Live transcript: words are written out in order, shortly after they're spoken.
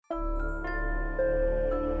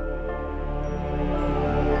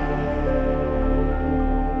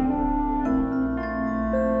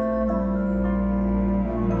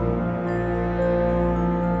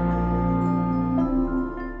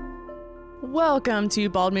Welcome to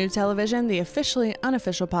Bald Move Television, the officially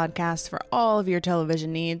unofficial podcast for all of your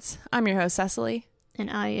television needs. I'm your host, Cecily.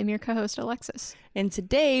 And I am your co-host, Alexis. And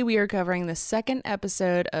today we are covering the second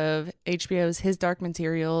episode of HBO's His Dark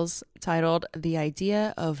Materials, titled The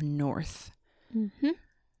Idea of North.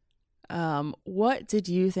 What did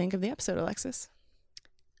you think of the episode, Alexis?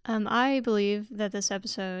 I believe that this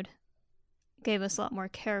episode gave us a lot more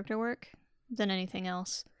character work than anything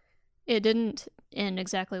else. It didn't end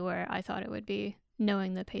exactly where I thought it would be,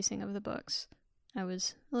 knowing the pacing of the books. I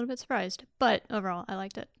was a little bit surprised, but overall, I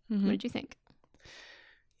liked it. What did you think?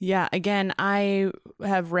 Yeah, again, I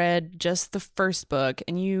have read just the first book,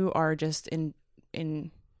 and you are just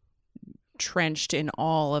entrenched in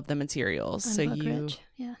all of the materials. I'm so book you, rich.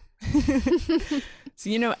 Yeah. so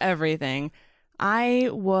you know everything. I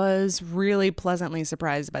was really pleasantly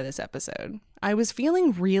surprised by this episode. I was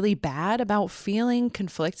feeling really bad about feeling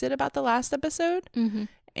conflicted about the last episode.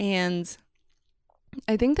 And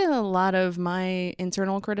I think that a lot of my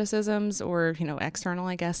internal criticisms, or, external,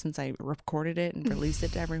 I guess, since I recorded it and released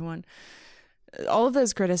it to everyone, all of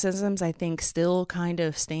those criticisms, I think, still kind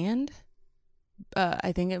of stand.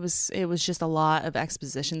 I think it was just a lot of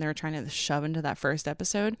exposition they were trying to shove into that first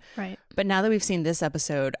episode. Right. But now that we've seen this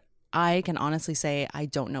episode, I can honestly say I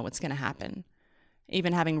don't know what's going to happen.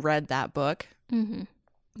 Even having read that book,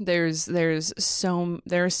 there's so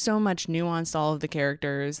much nuance to all of the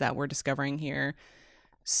characters that we're discovering here.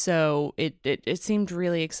 So it seemed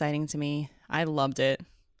really exciting to me. I loved it.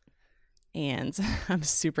 And I'm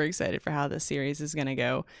super excited for how this series is going to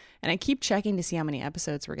go. And I keep checking to see how many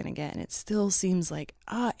episodes we're going to get. And it still seems like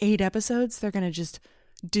 8 episodes. They're going to just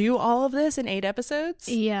do all of this in 8 episodes?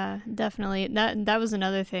 Yeah, definitely. That was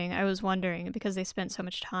another thing I was wondering, because they spent so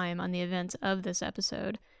much time on the events of this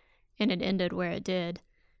episode and it ended where it did.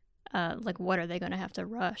 What are they going to have to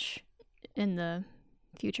rush in the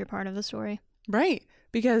future part of the story? Right,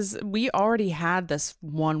 because we already had this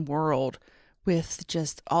one world with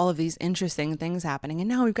just all of these interesting things happening, and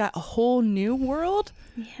now we've got a whole new world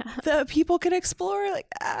that people can explore.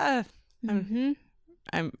 I'm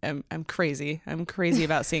crazy. I'm crazy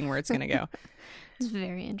about seeing where it's going to go. It's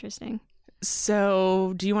very interesting.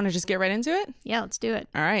 So, do you want to just get right into it? Yeah, let's do it.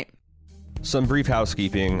 All right. Some brief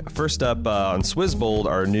housekeeping. First up, on Swizzbold,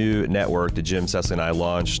 our new network that Jim, Cecily, and I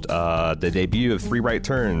launched, the debut of Three Right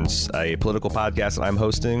Turns, a political podcast that I'm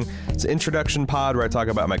hosting. It's an introduction pod where I talk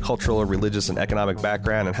about my cultural, religious, and economic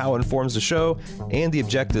background and how it informs the show and the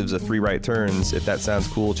objectives of Three Right Turns. If that sounds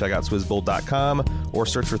cool, check out Swizzbold.com or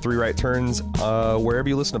search for Three Right Turns wherever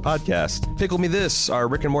you listen to podcasts. Pickle Me This, our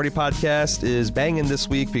Rick and Morty podcast, is banging this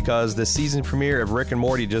week because the season premiere of Rick and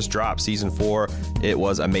Morty just dropped, season 4. It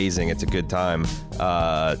was amazing. It's a good time.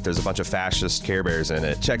 There's a bunch of fascist Care Bears in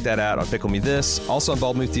it. Check that out on Pickle Me This. Also on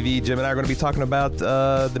Bald Move TV, Jim and I are going to be talking about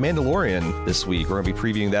The Mandalorian this week. We're going to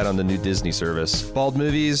be previewing that on the new Disney service. Bald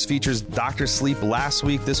Movies features Dr. Sleep last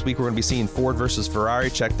week. This week we're going to be seeing Ford versus Ferrari.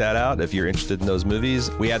 Check that out if you're interested in those movies.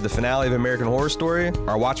 We had the finale of American Horror Story.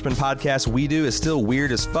 Our Watchmen podcast, We Do, is still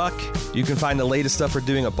weird as fuck. You can find the latest stuff we're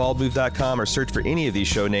doing at baldmove.com or search for any of these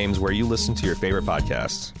show names where you listen to your favorite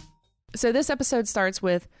podcasts. So this episode starts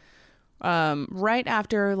with right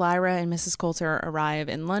after Lyra and Mrs. Coulter arrive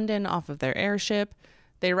in London off of their airship.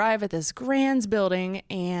 They arrive at this grand building,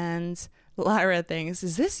 and Lyra thinks,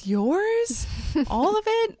 is this yours? All of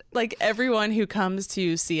it? Like, everyone who comes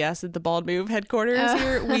to see us at the Bald Move headquarters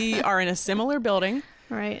here, we are in a similar building.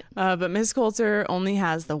 Right. But Miss Coulter only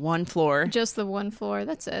has the one floor. Just the one floor.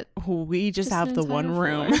 That's it. We just have the one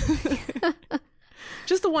room.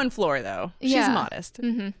 Just the one floor, though. She's modest.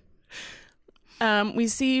 We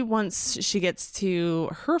see once she gets to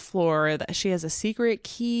her floor that she has a secret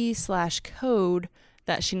key/code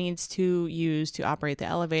that she needs to use to operate the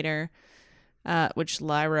elevator, which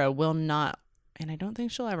Lyra will not, and I don't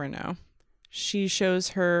think she'll ever know. She shows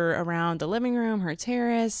her around the living room, her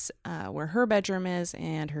terrace, where her bedroom is,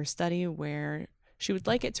 and her study, where she would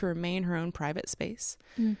like it to remain her own private space,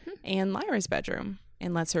 and Lyra's bedroom,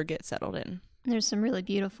 and lets her get settled in. There's some really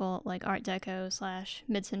beautiful, Art Deco /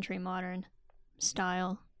 mid-century modern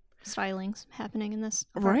stylings happening in this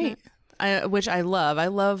apartment. Right. Which I love. I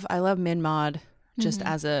love mid-mod just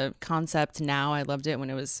as a concept now. I loved it when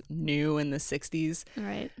it was new in the 60s.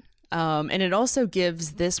 Right. And it also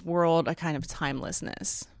gives this world a kind of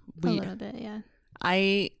timelessness. A little bit, yeah.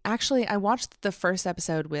 I watched the first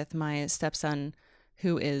episode with my stepson,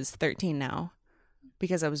 who is 13 now,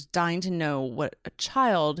 because I was dying to know what a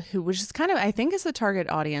child who, which is kind of, I think, is the target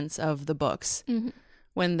audience of the books.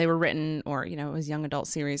 When they were written, or, as young adult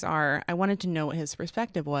series are, I wanted to know what his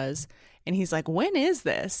perspective was. And he's like, when is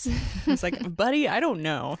this? I was like, buddy, I don't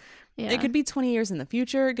know. Yeah. It could be 20 years in the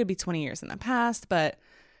future. It could be 20 years in the past, but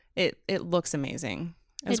it looks amazing.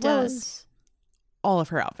 As It well does. as all of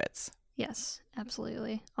her outfits. Yes,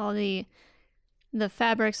 absolutely. All the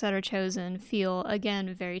fabrics that are chosen feel,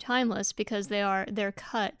 again, very timeless because they're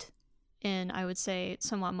cut in, I would say,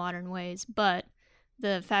 somewhat modern ways, but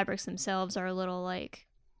the fabrics themselves are a little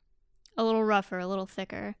rougher, a little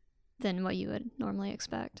thicker than what you would normally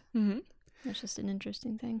expect. Mm-hmm. That's just an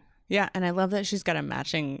interesting thing. Yeah, and I love that she's got a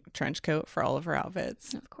matching trench coat for all of her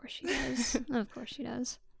outfits. Of course she does. Of course she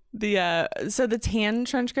does. So the tan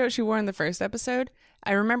trench coat she wore in the first episode,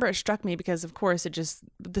 I remember it struck me because, of course,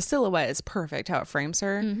 the silhouette is perfect how it frames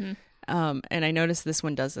her. Mm-hmm. And I noticed this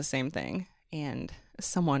one does the same thing. And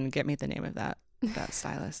someone get me the name of that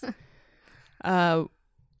stylist.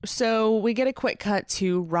 So we get a quick cut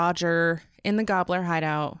to Roger in the Gobbler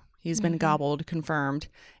hideout. He's been gobbled, confirmed,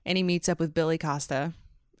 and he meets up with Billy Costa.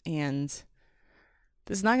 And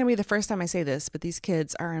this is not going to be the first time I say this, but these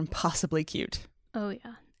kids are impossibly cute. Oh,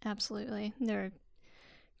 yeah, absolutely. They're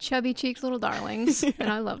chubby-cheeked little darlings,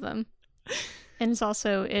 and I love them. And it's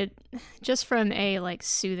also, just from a,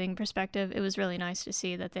 soothing perspective, it was really nice to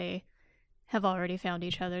see that they have already found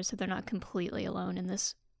each other, so they're not completely alone in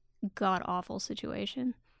this god-awful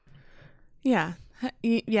situation. Yeah.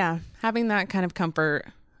 Yeah. Having that kind of comfort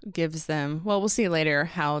gives them, well, we'll see later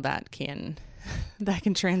how that can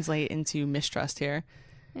translate into mistrust here.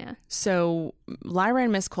 Yeah. So Lyra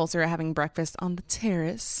and Miss Coulter are having breakfast on the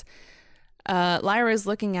terrace. Lyra is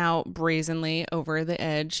looking out brazenly over the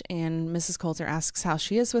edge, and Mrs. Coulter asks how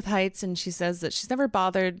she is with heights, and she says that she's never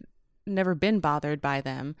been bothered by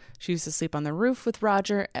them. She used to sleep on the roof with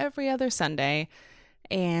Roger every other Sunday.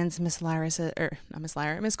 And Miss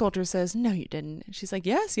Coulter says, no, you didn't. And she's like,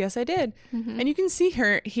 yes, I did. Mm-hmm. And you can see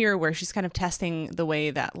her here where she's kind of testing the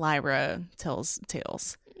way that Lyra tells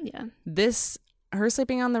tales. Yeah. Her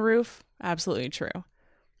sleeping on the roof, absolutely true.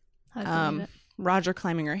 I believe it. Roger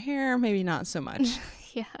climbing her hair, maybe not so much.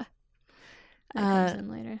 Yeah. That comes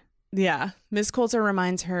in later. Yeah. Miss Coulter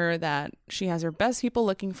reminds her that she has her best people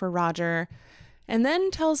looking for Roger, and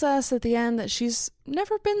then tells us at the end that she's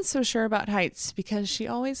never been so sure about heights because she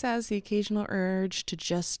always has the occasional urge to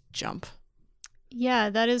just jump. Yeah,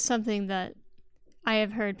 that is something that I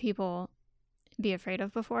have heard people be afraid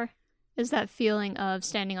of before, is that feeling of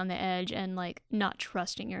standing on the edge and not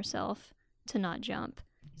trusting yourself to not jump.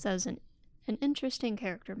 So that was an interesting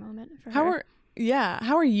character moment for her.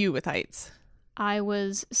 How are you with heights? I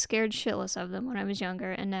was scared shitless of them when I was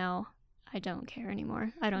younger, and now I don't care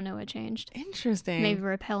anymore. I don't know what changed. Interesting. Maybe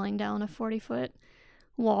rappelling down a 40-foot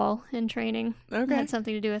wall in training had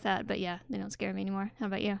something to do with that. But yeah, they don't scare me anymore. How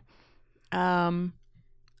about you? I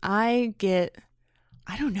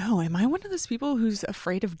don't know. Am I one of those people who's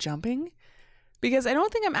afraid of jumping? Because I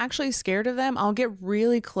don't think I'm actually scared of them. I'll get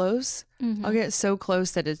really close. Mm-hmm. I'll get so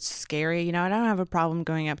close that it's scary. I don't have a problem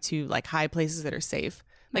going up to high places that are safe,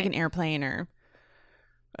 like an airplane or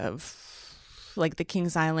the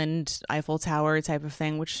Kings Island Eiffel Tower type of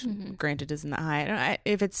thing, which granted isn't that high.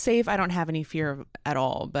 If it's safe, I don't have any fear at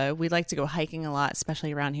all. But we like to go hiking a lot,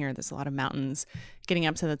 especially around here. There's a lot of mountains. Getting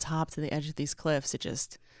up to the top, to the edge of these cliffs, it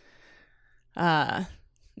just, I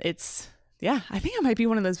think I might be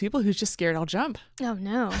one of those people who's just scared I'll jump. Oh,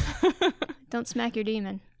 no. Don't smack your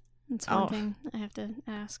demon. That's one thing I have to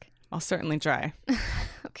ask. I'll certainly try.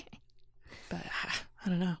 Okay. But I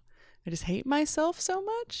don't know. I just hate myself so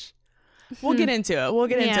much. We'll get into it. We'll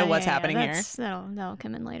get into what's happening here. That'll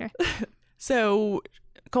come in later. So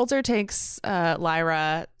Coulter takes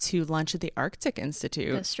Lyra to lunch at the Arctic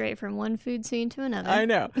Institute. Go straight from one food scene to another. I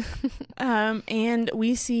know. And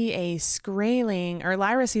we see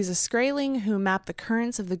Lyra sees a Skraeling who mapped the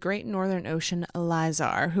currents of the Great Northern Ocean,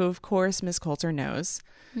 Lizar, who of course Miss Coulter knows.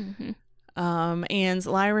 Mm-hmm. And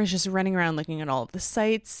Lyra is just running around looking at all of the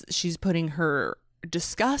sights. She's putting her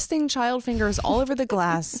disgusting child fingers all over the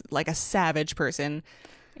glass like a savage person,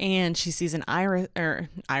 and she sees an armored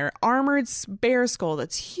bear skull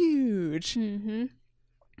that's huge. Mm-hmm.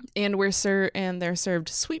 And they're served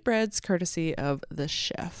sweetbreads courtesy of the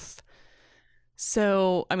chef.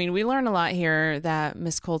 So we learn a lot here that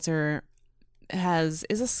Miss Coulter is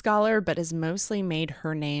a scholar, but has mostly made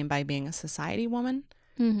her name by being a society woman.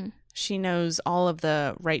 Mm-hmm. She knows all of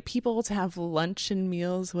the right people to have lunch and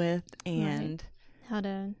meals with, and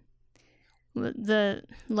the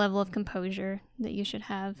level of composure that you should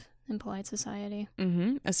have in polite society.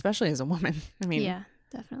 Mm-hmm. Especially as a woman. Yeah,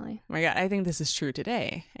 definitely. Oh my God, I think this is true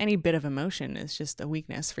today. Any bit of emotion is just a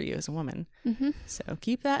weakness for you as a woman. Mm-hmm. So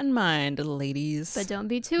keep that in mind, ladies. But don't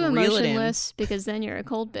be too emotionless, because then you're a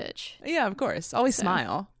cold bitch. Yeah, of course. Always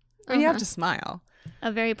smile. Or you have to smile.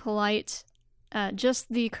 A very polite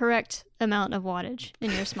just the correct amount of wattage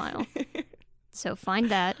in your smile. So find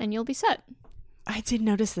that and you'll be set. I did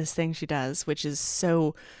notice this thing she does, which is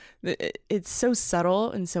it's so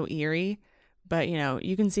subtle and so eerie, but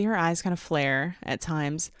you can see her eyes kind of flare at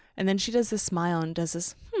times. And then she does this smile and does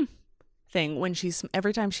this thing when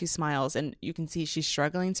every time she smiles, and you can see she's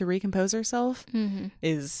struggling to recompose herself,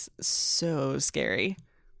 is so scary.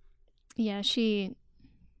 Yeah,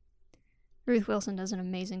 Ruth Wilson does an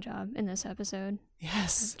amazing job in this episode.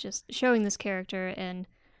 Yes. Just showing this character and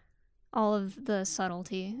all of the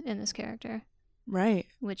subtlety in this character. Right.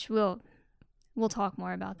 Which we'll talk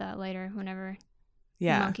more about that later whenever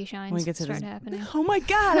monkey shines when we get to start happening. Oh my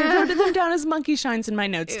God, I wrote them down as monkey shines in my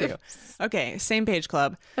notes too. Okay, same page,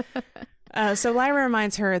 club. So Lyra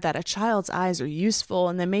reminds her that a child's eyes are useful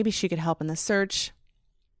and that maybe she could help in the search.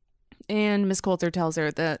 And Miss Coulter tells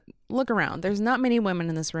her that, look around, there's not many women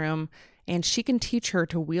in this room, and she can teach her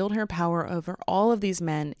to wield her power over all of these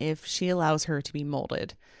men if she allows her to be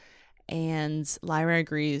molded. And Lyra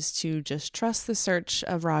agrees to just trust the search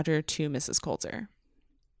of Roger to Mrs. Coulter.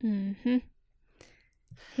 Mm-hmm.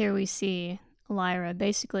 Here we see Lyra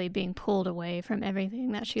basically being pulled away from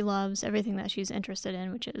everything that she loves, everything that she's interested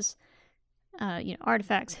in, which is,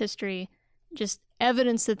 artifacts, history, just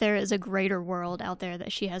evidence that there is a greater world out there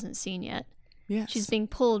that she hasn't seen yet. Yes. She's being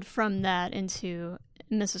pulled from that into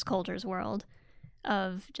Mrs. Coulter's world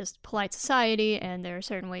of just polite society, and there are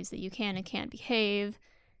certain ways that you can and can't behave,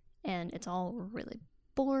 and it's all really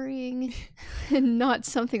boring and not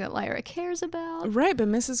something that Lyra cares about. Right, but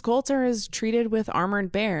Mrs. Coulter is treated with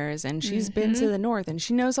armored bears, and she's been to the north, and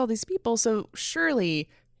she knows all these people, so surely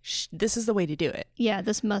this is the way to do it. Yeah,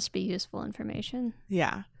 this must be useful information.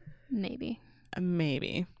 Yeah. Maybe.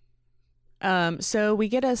 So we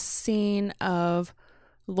get a scene of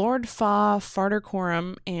Lord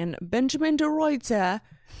Fardercorum and Benjamin de Ruyter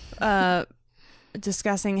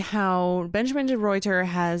discussing how Benjamin de Ruyter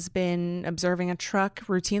has been observing a truck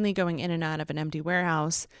routinely going in and out of an empty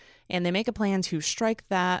warehouse, and they make a plan to strike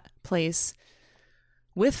that place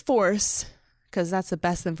with force because that's the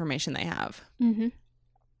best information they have. Mm-hmm.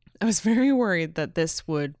 I was very worried that this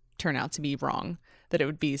would turn out to be wrong, that it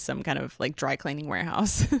would be some kind of like dry cleaning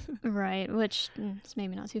warehouse. Right, which is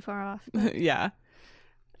maybe not too far off. But... Yeah.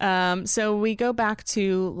 So we go back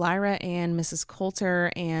to Lyra and Mrs.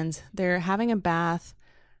 Coulter, and they're having a bath,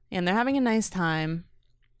 and they're having a nice time.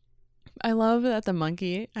 I love that the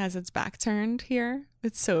monkey has its back turned here.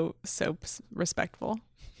 It's so respectful.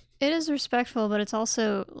 It is respectful, but it's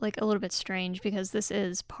also like a little bit strange because this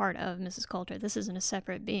is part of Mrs. Coulter. This isn't a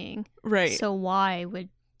separate being. Right. So why would...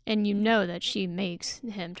 And you know that she makes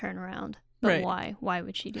him turn around. But right. Why? Why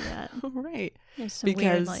would she do that? Right. There's some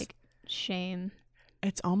weird, like, shame.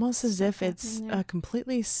 It's almost as if it's a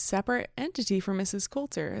completely separate entity for Mrs.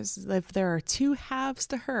 Coulter, as if there are two halves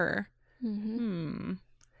to her. Mm-hmm.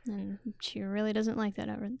 And she really doesn't like that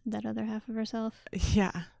other half of herself.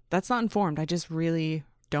 Yeah. That's not informed. I just really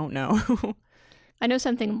don't know. I know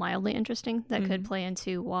something mildly interesting that could play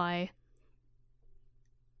into why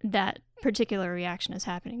that particular reaction is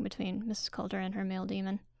happening between Mrs. Coulter and her male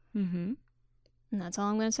demon. Mm-hmm. And that's all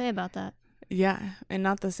I'm going to say about that. Yeah, and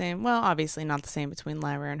not the same. Well, obviously not the same between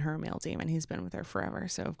Lyra and her male demon. He's been with her forever,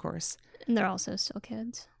 so of course. And they're also still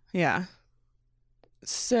kids. Yeah.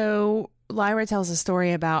 So Lyra tells a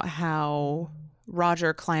story about how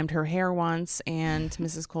Roger climbed her hair once, and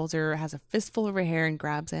Mrs. Coulter has a fistful of her hair and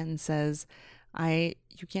grabs it and says,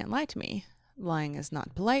 you can't lie to me. Lying is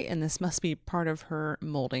not polite, and this must be part of her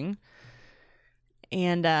molding.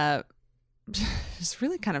 And it's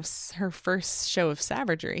really kind of her first show of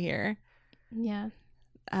savagery here. Yeah.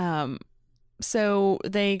 So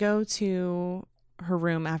they go to her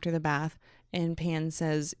room after the bath, and Pan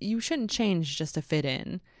says, you shouldn't change just to fit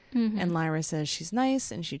in. Mm-hmm. And Lyra says she's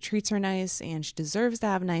nice, and she treats her nice, and she deserves to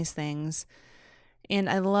have nice things. And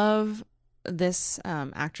I love this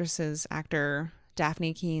actor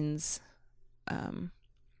Daphne Keene's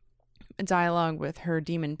dialogue with her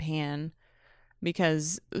demon Pan,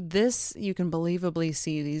 because this, you can believably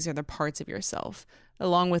see these are the parts of yourself,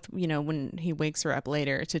 along with, when he wakes her up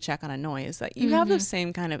later to check on a noise, that you have those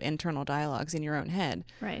same kind of internal dialogues in your own head.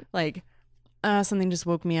 Right. Like, something just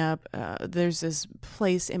woke me up. There's this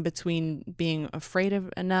place in between being afraid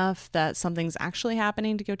of enough that something's actually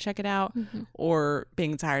happening to go check it out, or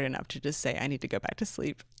being tired enough to just say, I need to go back to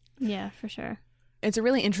sleep. Yeah, for sure. It's a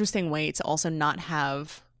really interesting way to also not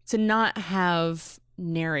have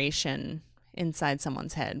narration inside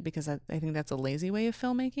someone's head, because I think that's a lazy way of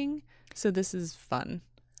filmmaking. So this is fun.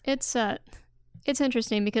 It's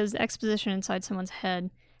interesting because exposition inside someone's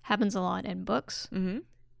head happens a lot in books. Mm-hmm.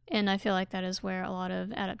 And I feel like that is where a lot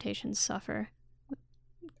of adaptations suffer,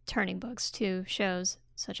 turning books to shows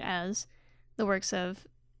such as the works of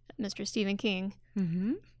Mr. Stephen King,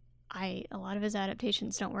 Mm-hmm. a lot of his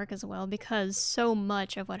adaptations don't work as well because so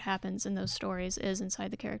much of what happens in those stories is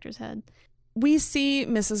inside the character's head. We see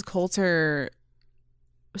Mrs. Coulter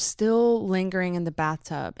still lingering in the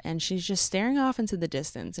bathtub, and she's just staring off into the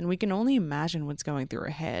distance, and we can only imagine what's going through her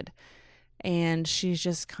head. And she's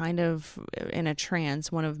just kind of in a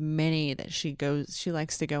trance, one of many that she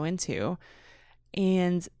likes to go into.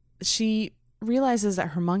 And she realizes that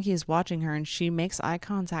her monkey is watching her, and she makes eye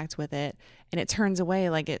contact with it, and it turns away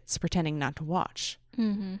like it's pretending not to watch.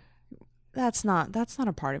 Mm-hmm. That's not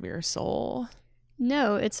a part of your soul.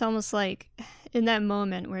 No, it's almost like in that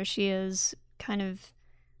moment where she is kind of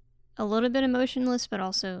a little bit emotionless, but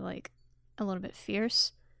also like a little bit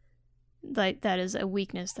fierce. Like that is a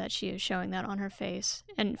weakness that she is showing that on her face.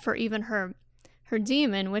 And for even her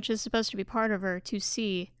demon, which is supposed to be part of her, to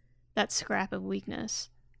see that scrap of weakness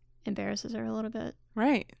embarrasses her a little bit.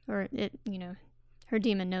 Right. Or it, her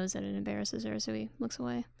demon knows that it embarrasses her, so he looks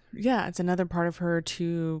away. Yeah, it's another part of her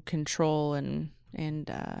to control and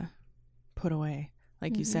put away,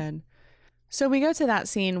 like you said. So we go to that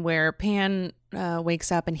scene where Pan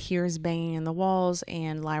wakes up and hears banging in the walls,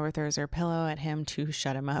 and Lyra throws her pillow at him to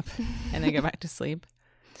shut him up, and they go back to sleep.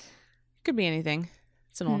 Could be anything.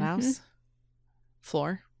 It's an old house.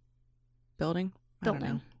 Floor. Building. I don't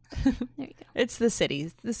know. There you go. It's the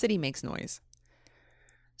city. The city makes noise.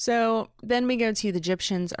 So then we go to the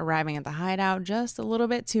Egyptians arriving at the hideout just a little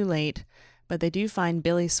bit too late, but they do find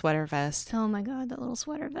Billy's sweater vest. Oh my god, that little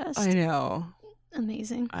sweater vest. I know.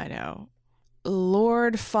 Amazing. I know.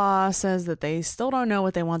 Lord Fa says that they still don't know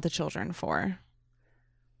what they want the children for.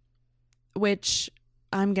 Which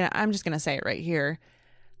I'm just gonna say it right here.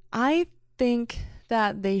 I think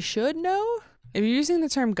that they should know. If you're using the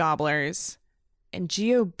term gobblers, and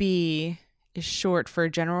GOB is short for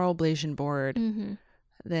General Oblation Board,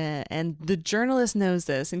 and the journalist knows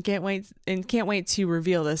this and can't wait to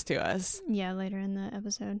reveal this to us. Yeah, later in the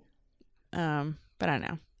episode. But I don't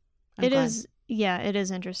know. It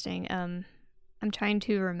is interesting. I'm trying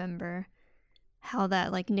to remember how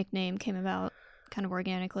that like nickname came about kind of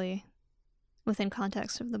organically within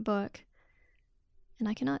context of the book. And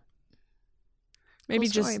I cannot. Maybe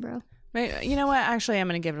cool story, bro. You know what? Actually, I'm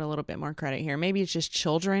going to give it a little bit more credit here. Maybe it's just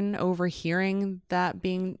children overhearing that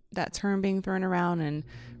term being thrown around and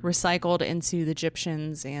recycled into the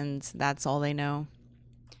Egyptians, and that's all they know.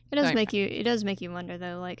 It does make you wonder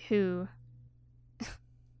though, like who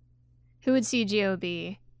would see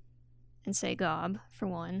GOB and say Gob for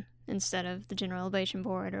one instead of the General Oblation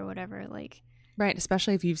Board or whatever, like. Right,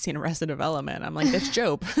 especially if you've seen Arrested Development. I'm like, that's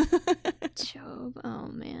Job. Job. Oh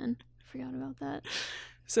man, I forgot about that.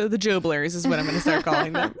 So the Joblers is what I'm going to start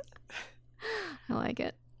calling them. I like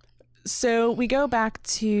it. So we go back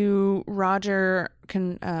to Roger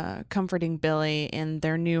comforting Billy in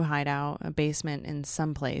their new hideout, a basement in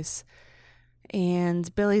someplace.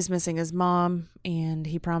 And Billy's missing his mom, and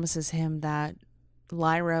he promises him that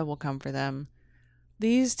Lyra will come for them.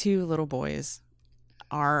 These two little boys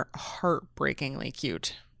are heartbreakingly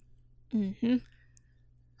cute. Mm-hmm.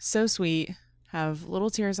 So sweet. Have little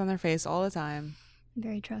tears on their face all the time.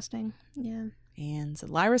 Very trusting. Yeah. And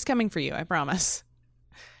Lyra's coming for you, I promise.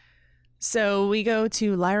 So we go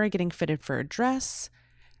to Lyra getting fitted for a dress.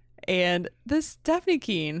 And this Daphne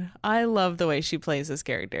Keane, I love the way she plays this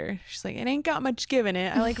character. She's like, it ain't got much give in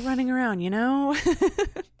it. I like running around, you know?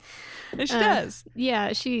 And she does.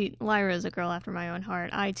 Yeah, Lyra is a girl after my own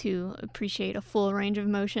heart. I, too, appreciate a full range of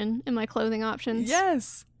motion in my clothing options.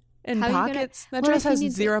 Yes. And How pockets. That dress has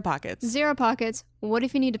 0 pockets. 0 pockets. What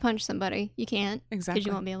if you need to punch somebody? You can't. Exactly. Because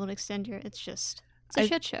you won't be able to extend it's a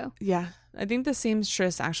shit show. Yeah. I think the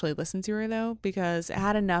seamstress actually listened to her, though, because it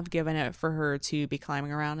had enough given it for her to be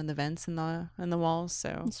climbing around in the vents in the walls.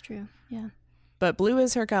 So it's true. Yeah. But blue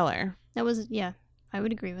is her color. I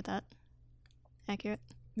would agree with that. Accurate.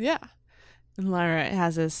 Yeah. And Lyra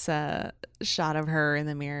has this shot of her in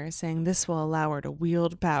the mirror saying, this will allow her to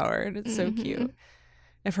wield power. And it's so cute.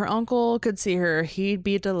 If her uncle could see her, he'd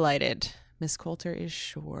be delighted. Miss Coulter is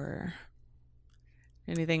sure.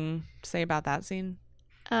 Anything to say about that scene?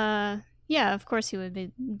 Yeah, of course he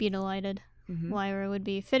would be delighted. Mm-hmm. Lyra would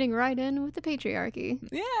be fitting right in with the patriarchy.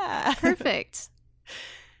 Yeah. Perfect.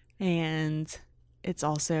 And it's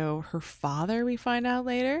also her father, we find out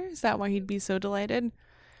later. Is that why he'd be so delighted?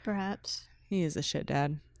 Perhaps. He is a shit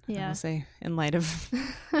dad. Yeah. I will say, in light of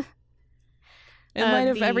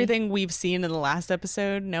everything we've seen in the last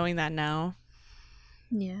episode, knowing that now.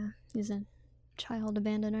 Yeah, he's a child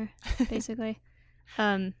abandoner, basically.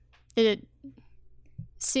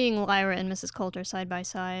 Seeing Lyra and Mrs. Coulter side by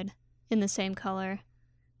side in the same color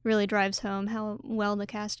really drives home how well the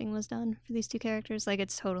casting was done for these two characters. Like,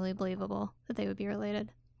 it's totally believable that they would be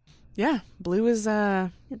related. Yeah, blue is They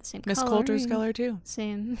have the same Miss coloring, Coulter's color too.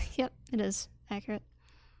 Same. Yep, it is accurate.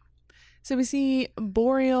 So we see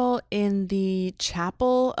Boreal in the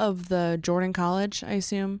chapel of the Jordan College, I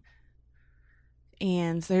assume.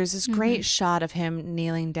 And there's this great shot of him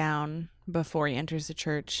kneeling down before he enters the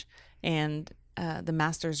church, and the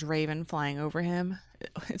Master's raven flying over him.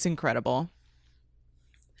 It's incredible.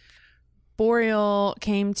 Boreal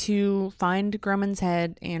came to find Grumman's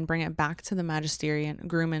head and bring it back to the Magisterium.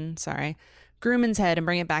 Grumman's head and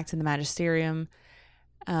bring it back to the Magisterium.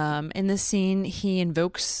 In this scene, he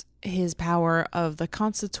invokes his power of the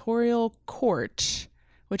Constitutorial Court,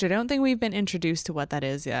 which I don't think we've been introduced to what that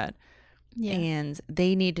is yet. Yeah. And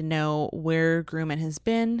they need to know where Grumman has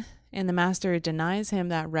been, and the Master denies him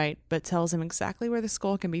that right, but tells him exactly where the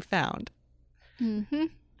skull can be found. Mm-hmm.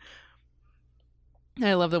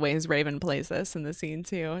 I love the way his raven plays this in the scene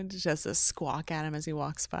too. It's just a squawk at him as he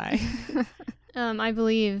walks by. I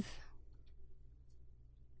believe,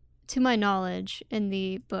 to my knowledge, in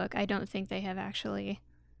the book, I don't think they have actually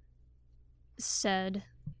said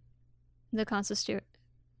the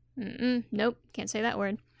nope, can't say that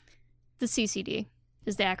word. The CCD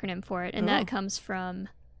is the acronym for it, and that comes from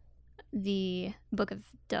the Book of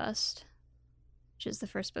Dust, which is the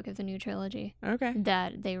first book of the new trilogy. Okay.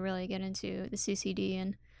 That they really get into the CCD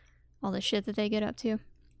and all the shit that they get up to. I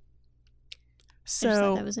just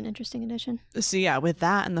thought that was an interesting addition. So yeah, with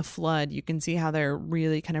that and the flood, you can see how they're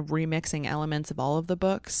really kind of remixing elements of all of the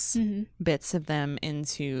books, bits of them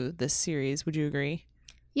into this series. Would you agree?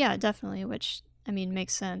 Yeah, definitely, which, I mean,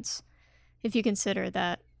 makes sense if you consider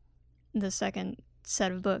that the second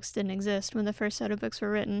set of books didn't exist when the first set of books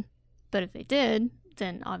were written. But if they did,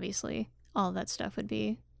 then obviously all of that stuff would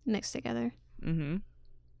be mixed together. Mm-hmm.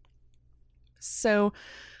 So,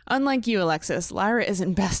 unlike you, Alexis, Lyra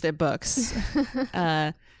isn't best at books.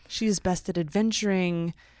 She's best at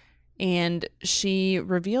adventuring, and she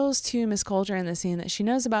reveals to Miss Coulter in the scene that she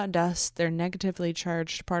knows about dust. They're negatively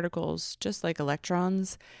charged particles, just like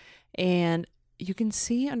electrons. And you can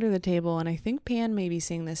see under the table, and I think Pan may be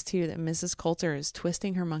seeing this too, that Mrs. Coulter is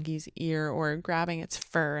twisting her monkey's ear or grabbing its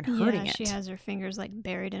fur and hurting it. Yeah, she has her fingers like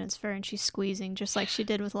buried in its fur, and she's squeezing just like she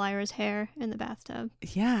did with Lyra's hair in the bathtub.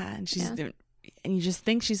 Yeah, and she's doing, and you just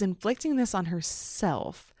think she's inflicting this on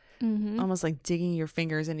herself, almost like digging your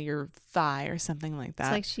fingers into your thigh or something like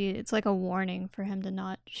that. It's like a warning for him to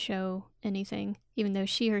not show anything, even though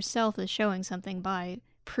she herself is showing something by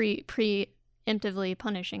preemptively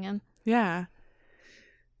punishing him. Yeah.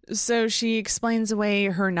 So she explains away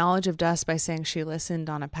her knowledge of dust by saying she listened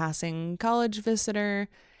on a passing college visitor,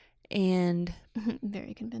 and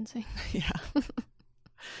very convincing. Yeah.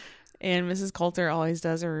 And Mrs. Coulter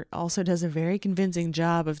also does a very convincing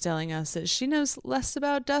job of telling us that she knows less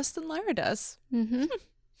about dust than Lyra does.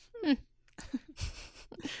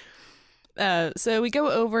 So we go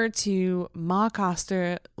over to Ma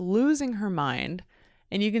Costa losing her mind,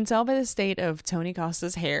 and you can tell by the state of Tony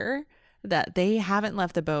Costa's hair that they haven't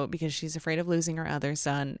left the boat because she's afraid of losing her other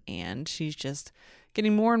son, and she's just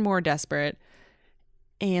getting more and more desperate.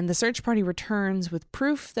 And the search party returns with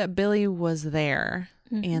proof that Billy was there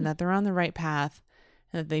and that they're on the right path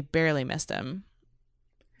and that they barely missed him.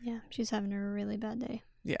 Yeah, she's having a really bad day.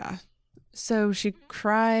 Yeah. So she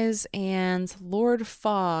cries, and Lord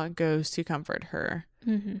Faw goes to comfort her.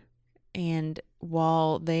 And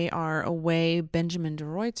while they are away, Benjamin de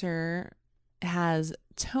Ruyter has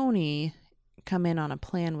Tony come in on a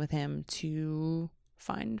plan with him to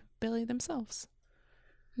find Billy themselves.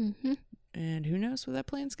 And who knows what that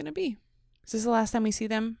plan's going to be. Is this the last time we see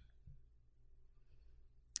them?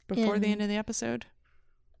 Before the end of the episode?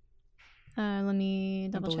 Let me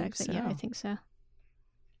double check. So. But yeah, I think so.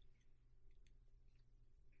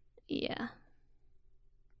 Yeah.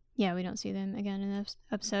 Yeah, we don't see them again in this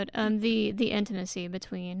episode. The intimacy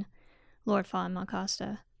between Lord Faw and Ma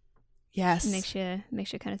Costa. Yes. Makes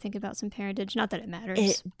you kind of think about some parentage. Not that it matters.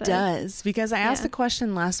 It does. Because I asked the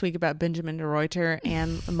question last week about Benjamin de Ruyter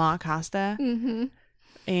and Ma Costa.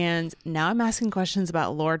 And now I'm asking questions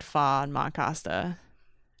about Lord Faw and Ma Costa.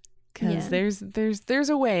 Because there's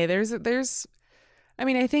a way. There's I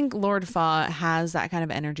mean, I think Lord Faw has that kind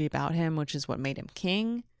of energy about him, which is what made him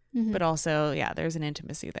king. But also, yeah, there's an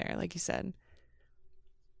intimacy there, like you said.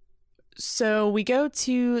 So we go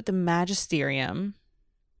to the Magisterium,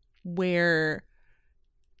 where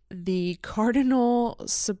the Cardinal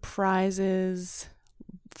surprises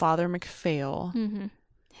Father MacPhail.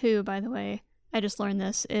 Who, by the way, I just learned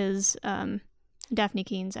this, is Daphne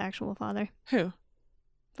Keene's actual father. Who?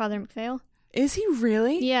 Father MacPhail. Is he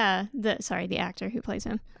really? Yeah, the actor who plays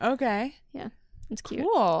him. Okay. It's cute.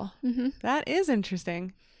 Cool. Mm-hmm. That is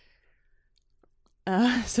interesting.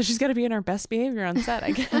 So she's got to be in her best behavior on set,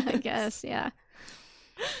 I guess. I guess, yeah.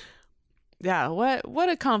 Yeah, what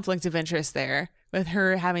a conflict of interest there with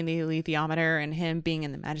her having the alethiometer and him being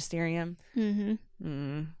in the magisterium.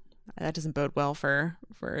 Mm-hmm. That doesn't bode well for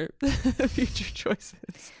future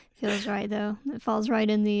choices. Feels right, though. It falls right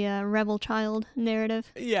in the rebel child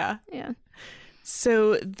narrative. Yeah. Yeah.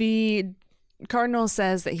 So the cardinal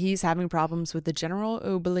says that he's having problems with the General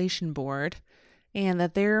Oblation Board and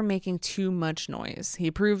that they're making too much noise. He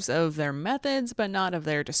approves of their methods, but not of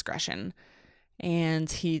their discretion.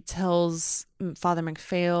 And he tells Father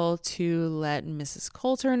MacPhail to let Mrs.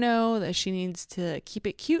 Coulter know that she needs to keep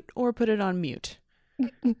it cute or put it on mute.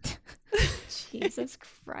 Jesus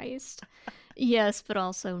Christ. Yes, but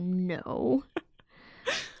also no.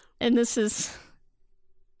 And this is...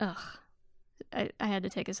 Ugh. I had to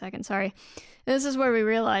take a second, sorry. This is where we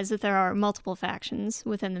realize that there are multiple factions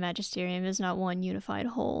within the Magisterium. There's not one unified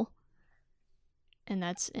whole. And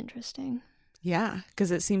that's interesting. Yeah, because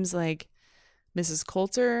it seems like Mrs.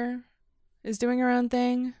 Coulter is doing her own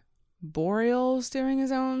thing. Boreal's doing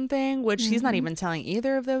his own thing, which he's not even telling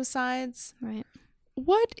either of those sides. Right.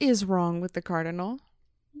 What is wrong with the cardinal?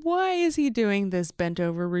 Why is he doing this bent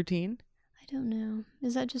over routine? I don't know.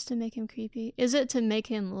 Is that just to make him creepy? Is it to make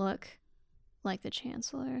him look like the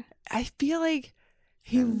Chancellor? I feel like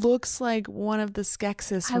he looks like one of the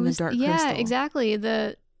Skeksis from the Dark Crystal. Yeah, exactly. He's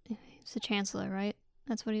the Chancellor, right?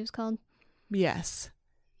 That's what he was called? Yes.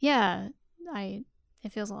 Yeah,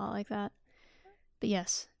 it feels a lot like that. But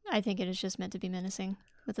yes, I think it is just meant to be menacing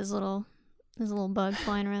with his little bug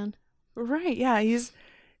flying around. Right, yeah.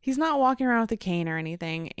 He's not walking around with a cane or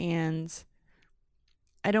anything, and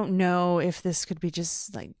I don't know if this could be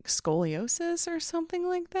just like scoliosis or something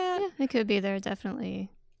like that. Yeah, it could be. There are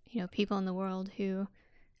definitely, people in the world who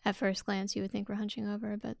at first glance you would think we're hunching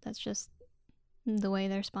over, but that's just the way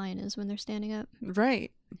their spine is when they're standing up.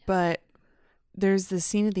 Right. But there's this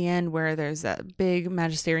scene at the end where there's that big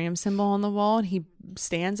magisterium symbol on the wall and he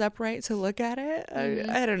stands upright to look at it.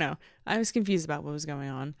 I don't know. I was confused about what was going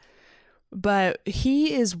on. But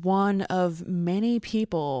he is one of many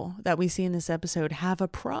people that we see in this episode have a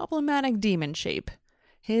problematic demon shape.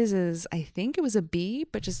 His is, I think it was a bee,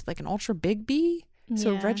 but just like an ultra big bee.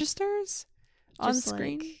 So it registers on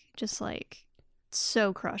screen. Just like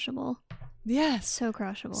so crushable. Yes. So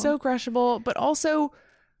crushable. So crushable. But also,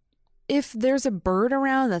 if there's a bird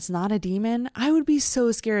around that's not a demon, I would be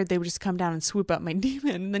so scared they would just come down and swoop up my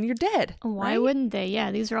demon and then you're dead. Why wouldn't they?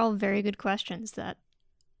 Yeah, these are all very good questions that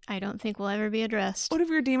I don't think will ever be addressed. What if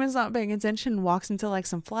your demon's not paying attention and walks into like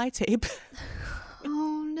some fly tape?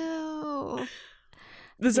 Oh no.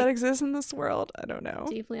 Does that exist in this world? I don't know.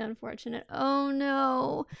 Deeply unfortunate. Oh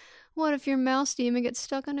no. What if your mouse demon gets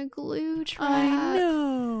stuck on a glue trap? I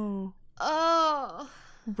know. Oh.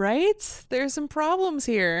 Right? There's some problems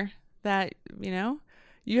here that,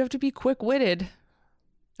 you have to be quick-witted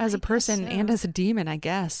as a person and as a demon, I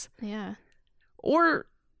guess. Yeah. Or,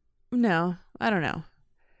 no, I don't know.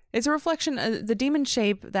 It's a reflection, the demon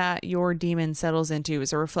shape that your demon settles into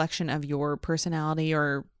is a reflection of your personality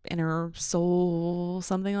or inner soul,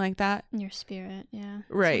 something like that. Your spirit, yeah.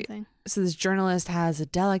 Right. Something. So this journalist has a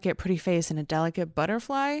delicate, pretty face and a delicate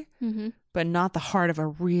butterfly, but not the heart of a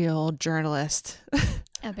real journalist.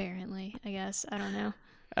 Apparently, I guess. I don't know.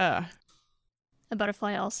 A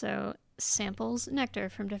butterfly also samples nectar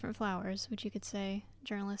from different flowers, which you could say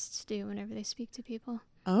journalists do whenever they speak to people.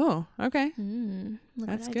 Oh, okay.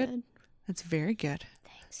 That's good. That's very good.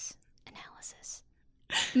 Thanks. Analysis.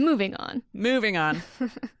 Moving on.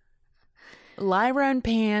 Lyra and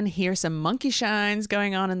Pan hear some monkey shines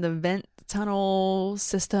going on in the vent tunnel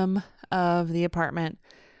system of the apartment.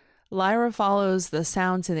 Lyra follows the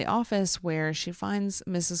sound to the office where she finds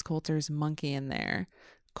Mrs. Coulter's monkey in there.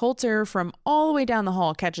 Coulter from all the way down the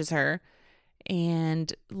hall catches her,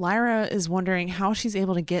 and Lyra is wondering how she's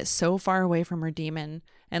able to get so far away from her demon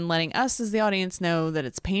and letting us as the audience know that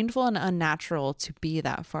it's painful and unnatural to be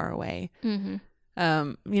that far away.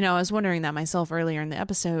 I was wondering that myself earlier in the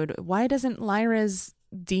episode. Why doesn't Lyra's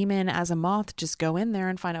demon as a moth just go in there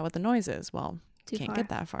and find out what the noise is? Well, can't get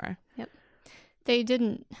that far. Yep. They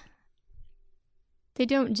don't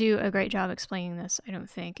do a great job explaining this, I don't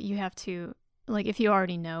think. You have to, if you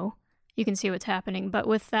already know, you can see what's happening. But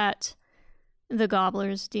with that, the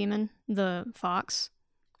gobbler's demon, the fox,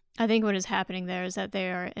 I think what is happening there is that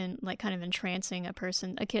they are kind of entrancing a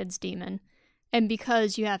kid's demon. And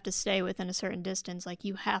because you have to stay within a certain distance,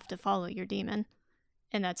 you have to follow your demon.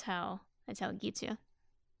 And that's how it gets you.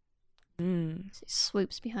 So he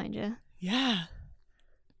swoops behind you. Yeah.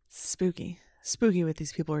 Spooky. Spooky what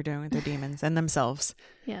these people are doing with their demons and themselves.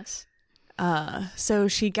 Yes. So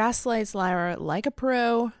she gaslights Lyra like a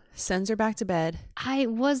pro, sends her back to bed.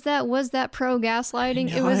 Was that pro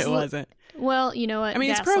gaslighting? No, it wasn't. Well, you know what? I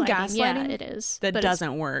mean, it's pro gaslighting. Yeah, gaslighting. it is. That but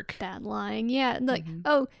doesn't work. Bad lying. Yeah. Like,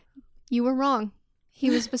 oh, you were wrong. He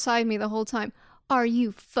was beside me the whole time. Are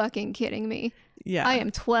you fucking kidding me? Yeah. I am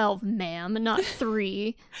 12, ma'am, not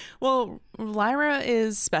 3. Well, Lyra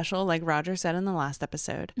is special, like Roger said in the last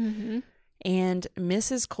episode. Mm-hmm. And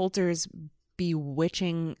Mrs. Coulter's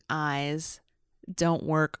bewitching eyes don't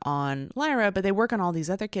work on Lyra, but they work on all these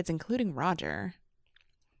other kids, including Roger,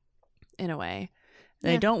 in a way.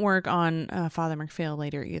 They don't work on Father McPhail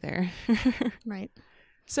later either. Right.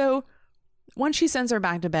 So once she sends her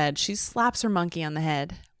back to bed, she slaps her monkey on the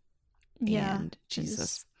head. Yeah. And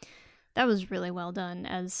Jesus. That was really well done.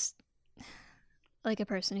 As like a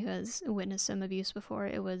person who has witnessed some abuse before,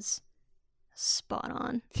 it was spot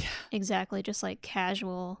on. Yeah. Exactly. Just like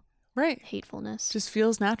casual Right. hatefulness. Just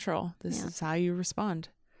feels natural. This Yeah. is how you respond.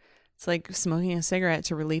 It's like smoking a cigarette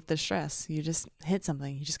to relieve the stress. You just hit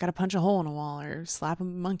something. You just got to punch a hole in a wall or slap a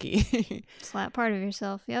monkey. Slap part of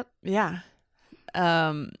yourself. Yep. Yeah.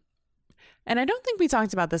 And I don't think we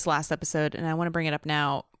talked about this last episode, and I want to bring it up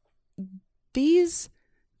now. These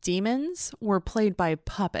demons were played by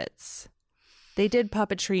puppets. They did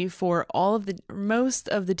puppetry for most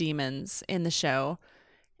of the demons in the show.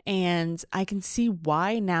 And I can see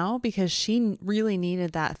why now, because she really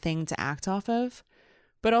needed that thing to act off of.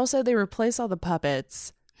 But also they replace all the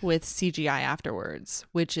puppets with CGI afterwards,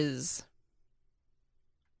 which is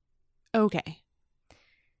okay.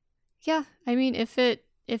 Yeah. I mean, if it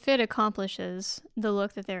accomplishes the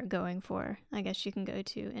look that they're going for, I guess you can go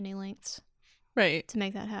to any lengths Right. to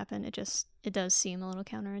make that happen. It does seem a little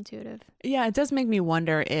counterintuitive. Yeah, it does make me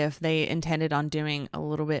wonder if they intended on doing a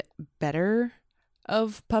little bit better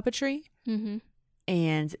of puppetry Mm-hmm.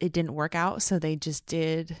 and it didn't work out. So they just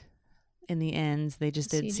did, in the end, they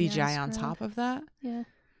just did CGI on scrub. top of that. Yeah.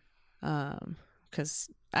 Because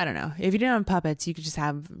I don't know, if you didn't have puppets, you could just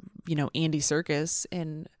have, Andy Serkis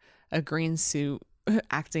in a green suit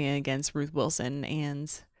acting against Ruth Wilson. And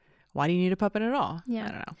why do you need a puppet at all? Yeah. I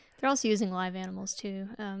don't know. They're also using live animals too.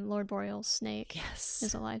 Lord Boreal's snake Yes.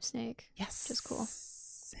 is a live snake. Yes. Which is cool.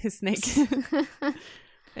 His snake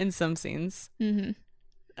in some scenes. Mm-hmm.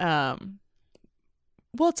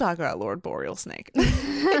 We'll talk about Lord Boreal Snake.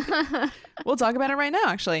 We'll talk about it right now,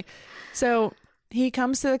 actually. So he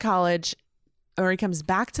comes to the college, or he comes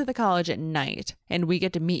back to the college at night, and we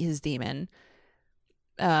get to meet his demon.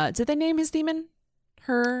 Did they name his demon?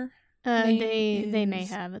 Her? They may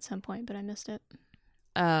have at some point, but I missed it.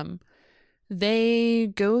 They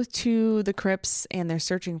go to the crypts and they're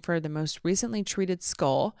searching for the most recently treated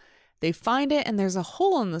skull. They find it and there's a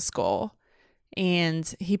hole in the skull.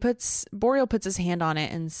 And Boreal puts his hand on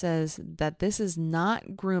it and says that this is not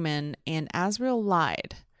Grumman and Azrael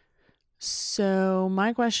lied. So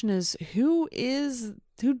my question is, who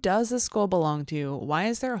does the skull belong to? Why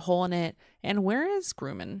is there a hole in it? And where is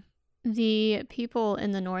Grumman? The people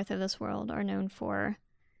in the north of this world are known for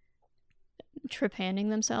trepanning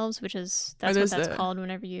themselves, that's what that's called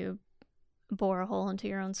whenever you bore a hole into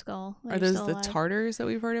your own skull. Are those the Tartars that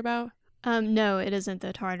we've heard about? No, it isn't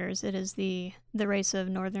the Tartars. It is the race of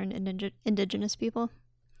northern indigenous people,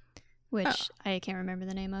 which I can't remember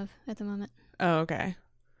the name of at the moment. Oh, okay.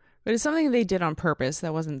 But it's something they did on purpose.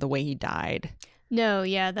 That wasn't the way he died. No,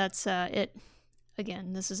 yeah, that's it.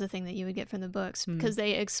 Again, this is a thing that you would get from the books because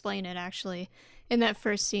they explain it actually in that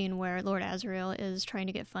first scene where Lord Azrael is trying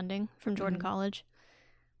to get funding from Jordan College.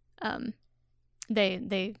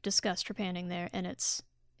 They discuss trepanning there, and it's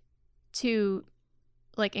to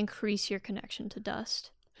like increase your connection to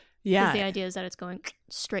dust. Yeah, the idea is that it's going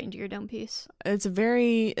straight into your dome piece. It's a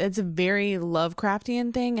very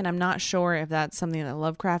Lovecraftian thing, and I'm not sure if that's something that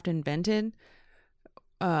Lovecraft invented.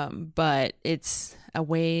 But it's a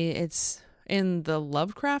way. It's in the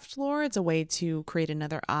Lovecraft lore. It's a way to create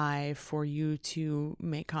another eye for you to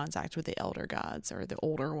make contact with the elder gods or the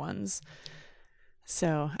older ones.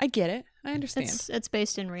 So I get it. I understand. It's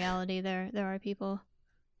based in reality. There are people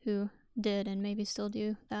who did and maybe still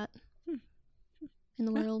do that in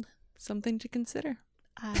the world. Something to consider.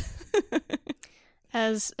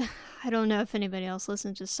 As I don't know if anybody else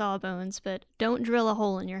listens to Sawbones, but don't drill a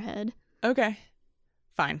hole in your head. Okay.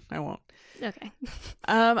 Fine, I won't. Okay.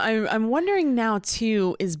 I'm wondering now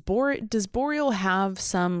too, does Boreal have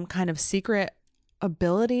some kind of secret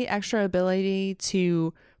extra ability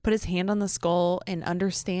to put his hand on the skull and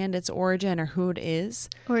understand its origin or who it is?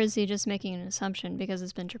 Or is he just making an assumption because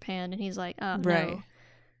it's been trepanned and he's like, oh, right.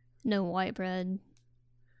 no white bread.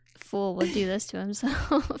 fool would do this to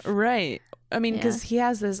himself. Right. I mean, Yeah. because he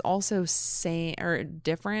has this also same or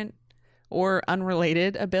different or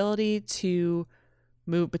unrelated ability to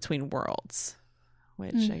move between worlds,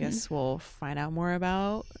 which I guess we'll find out more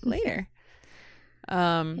about later.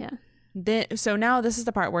 Yeah. So now this is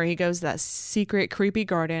the part where he goes to that secret creepy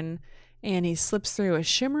garden and he slips through a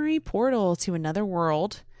shimmery portal to another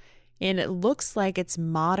world, and it looks like it's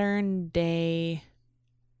modern day,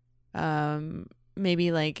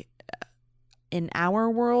 maybe like in our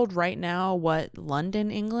world right now, what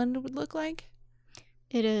London, England would look like.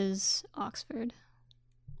 It is Oxford.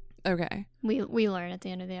 Okay. We learn at the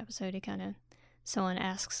end of the episode, someone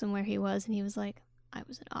asks him where he was, and he was like, I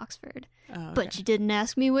was in Oxford. Oh, okay. But you didn't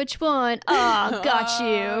ask me which one. Oh, got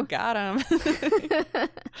Oh, you. got him.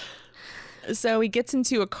 So he gets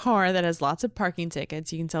into a car that has lots of parking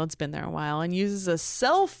tickets. You can tell it's been there a while, and uses a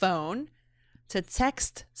cell phone to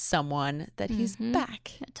text someone that he's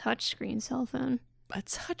back. A touchscreen cell phone. A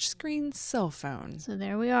touchscreen cell phone. So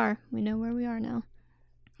there we are. We know where we are now.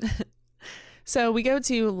 So we go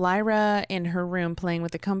to Lyra in her room playing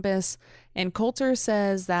with the compass, and Coulter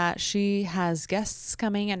says that she has guests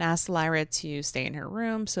coming and asks Lyra to stay in her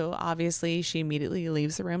room. So obviously she immediately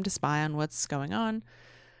leaves the room to spy on what's going on.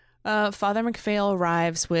 Father MacPhail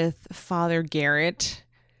arrives with Father Garrett,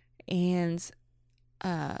 and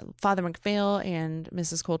Father MacPhail and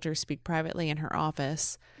Mrs. Coulter speak privately in her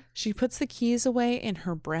office. She puts the keys away in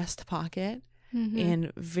her breast pocket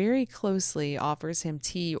and very closely offers him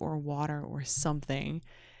tea or water or something.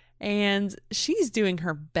 And she's doing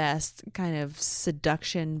her best kind of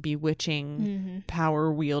seduction, bewitching,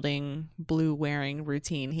 power-wielding, blue-wearing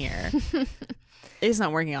routine here. It's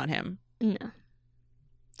not working on him. No.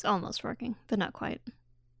 It's almost working, but not quite.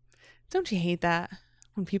 Don't you hate that?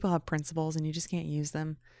 When people have principles and you just can't use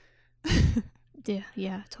them?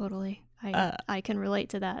 Yeah, totally. I can relate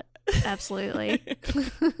to that. Absolutely.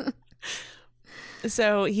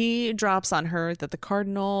 So he drops on her that the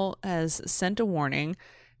cardinal has sent a warning,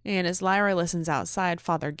 and as Lyra listens outside,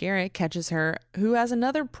 Father Garrett catches her, who has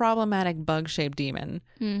another problematic bug-shaped demon.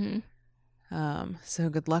 So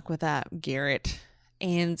good luck with that, Garrett.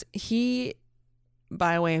 And he,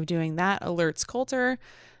 by way of doing that, alerts Coulter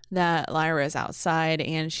that Lyra is outside,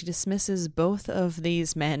 and she dismisses both of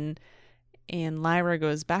these men, and Lyra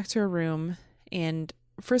goes back to her room and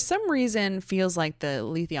for some reason feels like the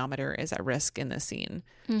lithiometer is at risk in this scene,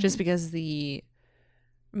 just because the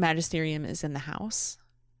magisterium is in the house,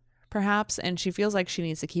 perhaps, and she feels like she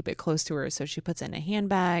needs to keep it close to her, so she puts it in a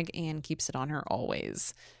handbag and keeps it on her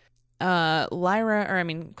always.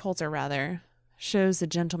 Coulter rather, shows the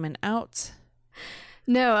gentleman out.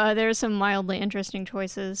 No, there are some mildly interesting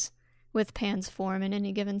choices with Pan's form in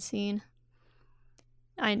any given scene.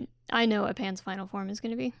 I know what Pan's final form is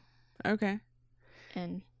going to be, Okay.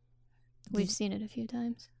 and we've seen it a few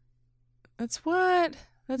times. That's what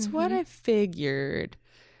I figured,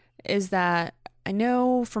 is that I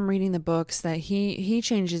know from reading the books that he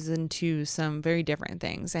changes into some very different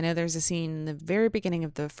things. I know there's a scene in the very beginning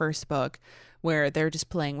of the first book where they're just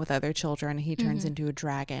playing with other children and he turns into a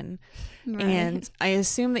dragon. Right. And I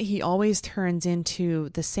assume that he always turns into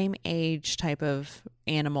the same age type of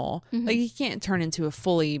animal. Like he can't turn into a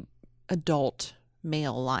fully adult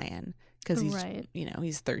male lion because he's, Right.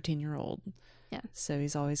 he's 13-year-old. Yeah. So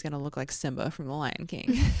he's always going to look like Simba from The Lion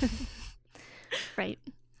King. Right.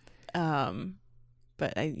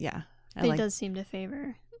 But He does seem to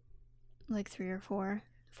favor like 3 or 4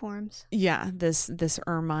 forms. Yeah, this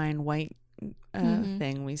ermine white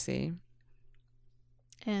thing we see.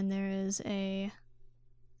 And there's a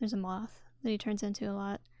moth that he turns into a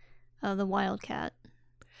lot. The wildcat,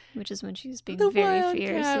 which is when she's being very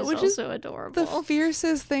fierce, is which also adorable. The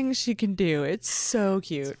fiercest thing she can do. It's so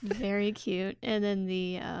cute. Very cute. And then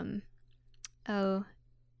the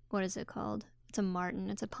what is it called? It's a martin.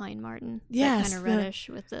 It's a pine martin. Yes, Kind of reddish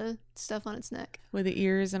with the stuff on its neck. With the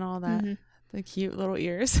ears and all that. The cute little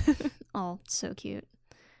ears. Oh, so cute.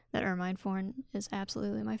 That ermine form is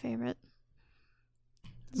absolutely my favorite.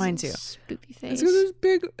 Mine too. Spoopy face. It's got those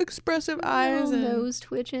big expressive eyes. Little And... nose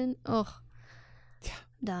twitching. Ugh. Yeah.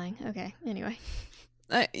 Dying. Okay. Anyway.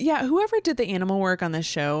 Whoever did the animal work on this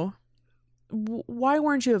show, why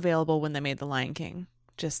weren't you available when they made The Lion King?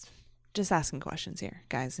 Just asking questions here,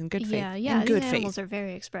 guys, in good faith. Yeah. In good These faith. animals are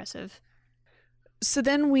very expressive. So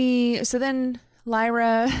then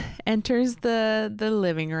Lyra enters the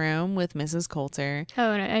living room with Mrs. Coulter.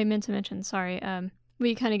 Oh, and I meant to mention, sorry,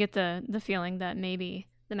 we kind of get the feeling that maybe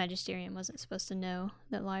the magisterium wasn't supposed to know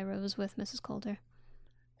that Lyra was with Mrs. Coulter.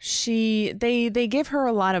 they give her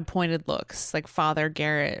a lot of pointed looks. Like Father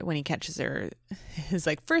Garrett, when he catches her, is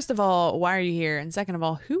like, first of all, why are you here? And second of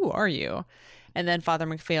all, who are you? And then Father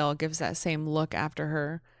McPhail gives that same look after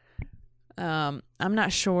her. I'm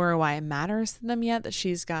not sure why it matters to them yet that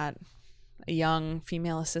she's got a young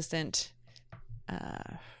female assistant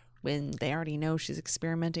when they already know she's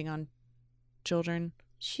experimenting on children.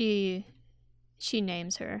 She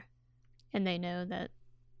names her, and they know that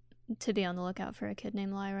to be on the lookout for a kid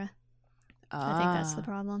named Lyra. I think that's the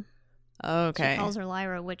problem. Okay. She calls her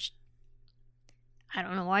Lyra, which I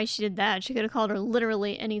don't know why she did that. She could have called her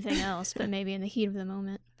literally anything else, but maybe in the heat of the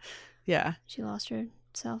moment, Yeah. she lost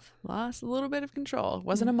herself. Lost a little bit of control.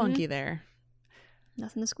 Wasn't a monkey there.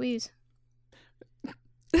 Nothing to squeeze.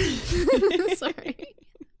 Sorry.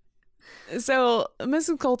 So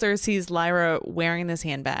Mrs. Coulter sees Lyra wearing this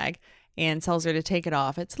handbag and tells her to take it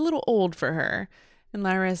off. It's a little old for her. And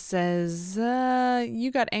Lyra says,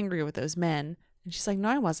 you got angry with those men. And she's like, no,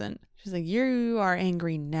 I wasn't. She's like, you are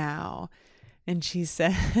angry now. And she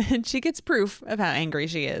said, she gets proof of how angry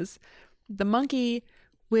she is. The monkey,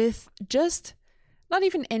 with just not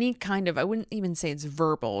even any kind of, I wouldn't even say it's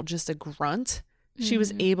verbal, just a grunt. She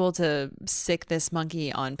was able to sick this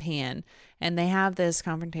monkey on Pan. And they have this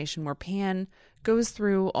confrontation where Pan goes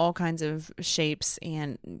through all kinds of shapes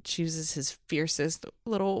and chooses his fiercest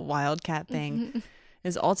little wildcat thing,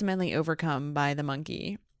 is ultimately overcome by the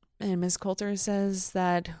monkey. And Miss Coulter says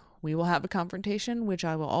that we will have a confrontation, which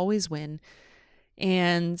I will always win.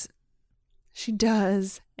 And she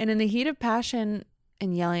does. And in the heat of passion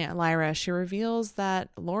and yelling at Lyra, she reveals that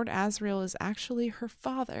Lord Asriel is actually her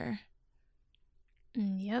father.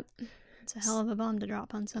 Yep. It's a hell of a bomb to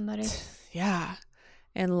drop on somebody. Yeah.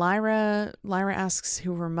 And Lyra asks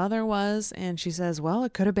who her mother was, and she says, well,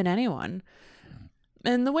 it could have been anyone.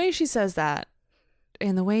 And the way she says that,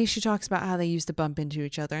 and the way she talks about how they used to bump into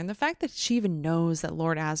each other, and the fact that she even knows that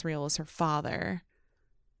Lord Asriel is her father,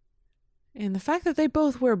 and the fact that they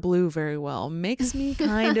both wear blue very well, makes me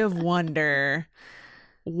kind of wonder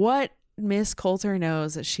what Miss Coulter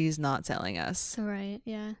knows that she's not telling us. Right,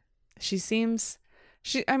 yeah. She seems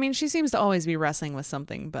to always be wrestling with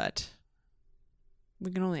something, but we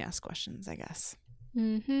can only ask questions, I guess.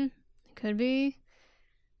 Could be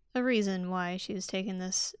a reason why she's taken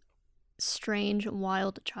this strange,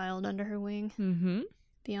 wild child under her wing.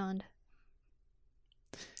 Beyond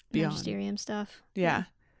magisterium stuff. Yeah.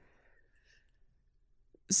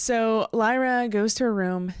 So Lyra goes to her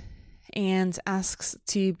room and asks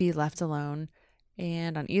to be left alone.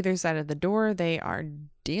 And on either side of the door, they are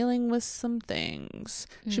dealing with some things.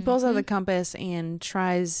 She pulls out the compass and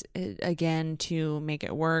tries it again to make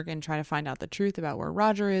it work and try to find out the truth about where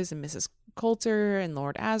Roger is and Mrs. Coulter and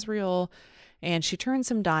Lord Asriel. And she turns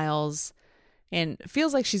some dials and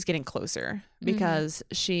feels like she's getting closer because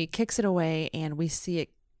she kicks it away and we see it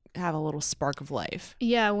have a little spark of life.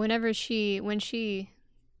 Yeah, when she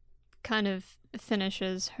kind of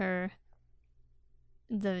finishes her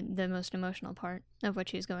the most emotional part of what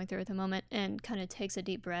she's going through at the moment and kind of takes a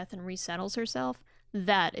deep breath and resettles herself,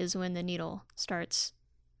 that is when the needle starts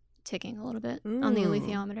ticking a little bit on the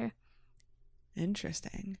alethiometer.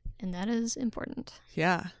 Interesting. And that is important.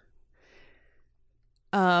 Yeah.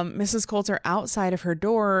 Mrs. Coulter outside of her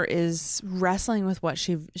door is wrestling with what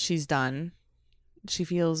she's done. She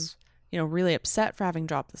feels, really upset for having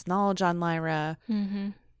dropped this knowledge on Lyra.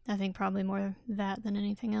 I think probably more that than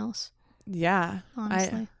anything else. Yeah.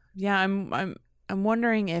 Honestly. I'm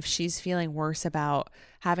wondering if she's feeling worse about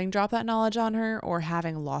having dropped that knowledge on her or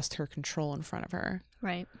having lost her control in front of her.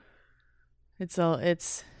 Right.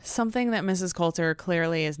 It's something that Mrs. Coulter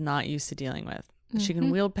clearly is not used to dealing with. She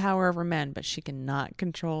can wield power over men, but she cannot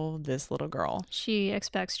control this little girl. She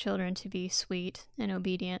expects children to be sweet and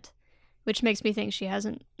obedient, which makes me think she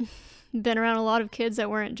hasn't been around a lot of kids that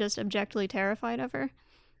weren't just objectively terrified of her.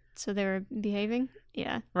 So they were behaving?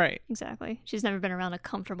 Yeah. Right. Exactly. She's never been around a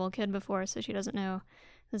comfortable kid before, so she doesn't know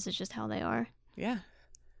this is just how they are. Yeah.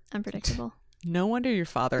 Unpredictable. No wonder your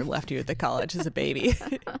father left you at the college as a baby.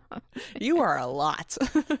 You are a lot.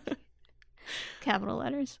 Capital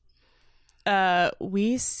letters.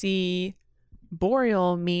 We see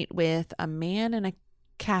Boreal meet with a man in a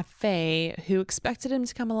cafe who expected him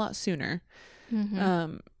to come a lot sooner.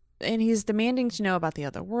 And he's demanding to know about the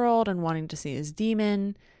other world and wanting to see his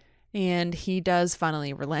demon. And he does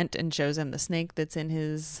finally relent and shows him the snake that's in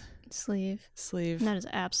his sleeve. And that is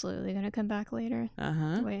absolutely going to come back later.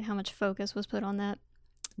 The way how much focus was put on that.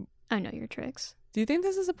 I know your tricks. Do you think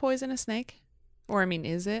this is a poisonous snake? Or,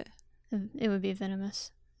 is it? It would be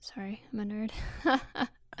venomous. Sorry, I'm a nerd.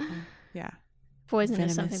 Yeah. Poison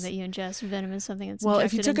is something Venomous. that you ingest. Venom is something that's Well,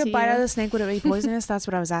 if you injected took a into bite you. out of the snake, would it be poisonous? That's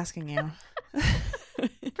what I was asking you.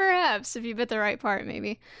 Perhaps if you bit the right part,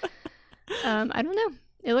 maybe. I don't know.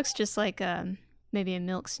 It looks just like maybe a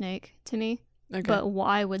milk snake to me. Okay. But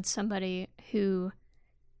why would somebody who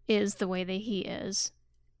is the way that he is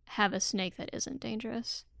have a snake that isn't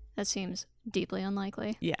dangerous? That seems deeply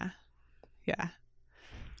unlikely. Yeah. Yeah.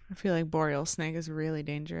 I feel like boreal snake is really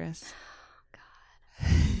dangerous.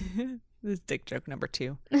 This is dick joke number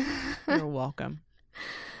 2. You're welcome.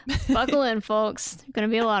 Buckle in, folks. Gonna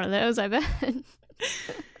be a lot of those, I bet.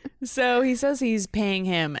 So he says he's paying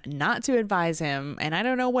him not to advise him, and I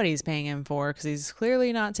don't know what he's paying him for because he's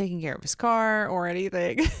clearly not taking care of his car or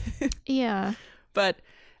anything. Yeah. But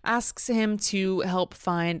asks him to help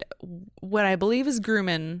find what I believe is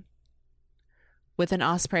Grumman with an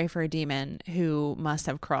osprey for a demon who must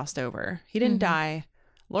have crossed over. He didn't die.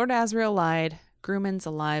 Lord Asriel lied. Grumman's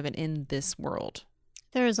alive and in this world.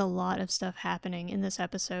 There is a lot of stuff happening in this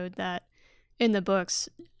episode that in the books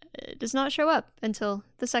does not show up until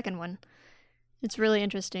the second one. It's really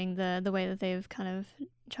interesting the way that they've kind of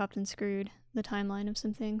chopped and screwed the timeline of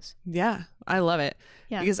some things. Yeah, I love it.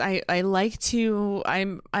 Yeah. Because I like to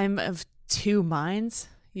I'm of two minds.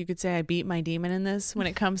 You could say I beat my demon in this when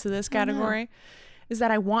it comes to this category. Is that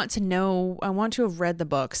I want to have read the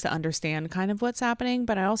books to understand kind of what's happening,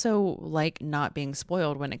 but I also like not being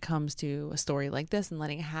spoiled when it comes to a story like this and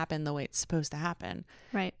letting it happen the way it's supposed to happen.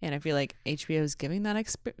 Right. And I feel like HBO is giving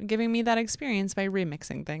me that experience by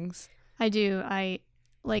remixing things. I do. I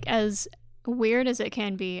like, as weird as it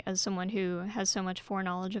can be as someone who has so much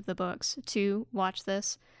foreknowledge of the books to watch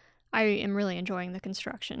this, I am really enjoying the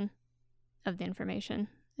construction of the information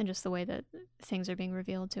and just the way that things are being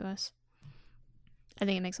revealed to us. I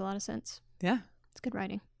think it makes a lot of sense. Yeah. It's good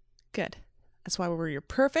writing. Good. That's why we're your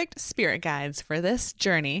perfect spirit guides for this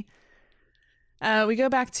journey. We go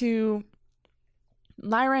back to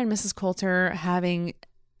Lyra and Mrs. Coulter having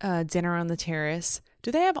dinner on the terrace.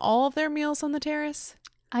 Do they have all of their meals on the terrace?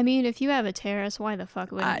 I mean, if you have a terrace, why the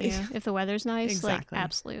fuck wouldn't you? If the weather's nice, Exactly. like,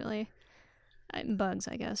 absolutely. Bugs,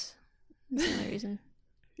 I guess. That's the only reason.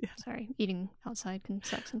 Yeah. Sorry, eating outside can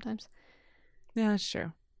suck sometimes. Yeah, that's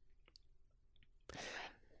true.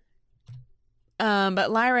 But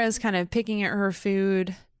Lyra is kind of picking at her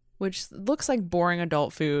food, which looks like boring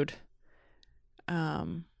adult food.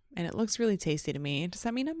 And it looks really tasty to me. Does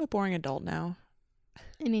that mean I'm a boring adult now?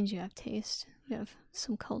 It means you have taste. You have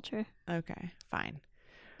some culture. Okay, fine.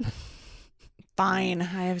 Fine,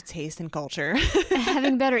 I have taste and culture.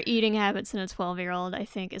 Having better eating habits than a 12-year-old, I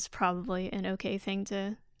think, is probably an okay thing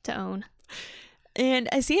to own. And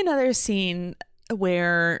I see another scene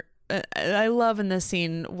where I love in this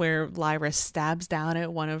scene where Lyra stabs down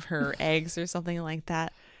at one of her eggs or something like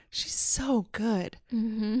that. She's so good.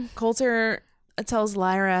 Mm-hmm. Coulter tells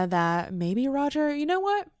Lyra that maybe Roger, you know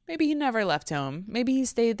what? Maybe he never left home. Maybe he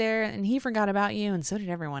stayed there and he forgot about you, and so did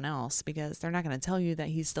everyone else, because they're not going to tell you that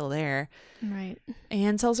he's still there. Right.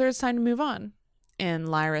 And tells her it's time to move on. And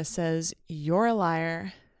Lyra says, "You're a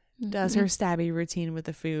liar." Does her stabby routine with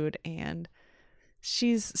the food, and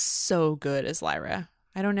she's so good as Lyra.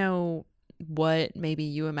 I don't know what maybe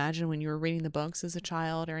you imagine when you were reading the books as a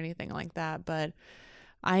child or anything like that, but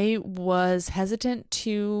I was hesitant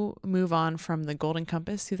to move on from the Golden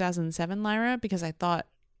Compass 2007 Lyra because I thought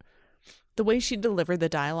the way she delivered the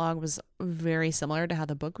dialogue was very similar to how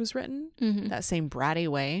the book was written, that same bratty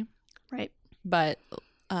way. Right. But,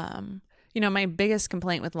 my biggest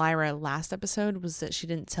complaint with Lyra last episode was that she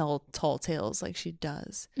didn't tell tall tales like she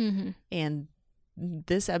does. Mm-hmm. And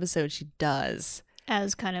this episode, she does.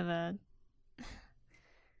 As kind of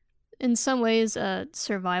in some ways, a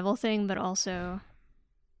survival thing, but also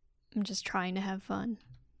I'm just trying to have fun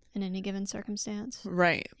in any given circumstance.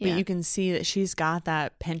 Right. But Yeah. you can see that she's got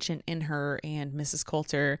that penchant in her, and Mrs.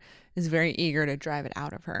 Coulter is very eager to drive it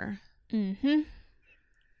out of her. Mm-hmm.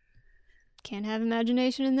 Can't have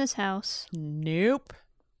imagination in this house. Nope.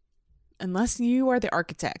 Unless you are the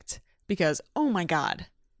architect, because, oh my God,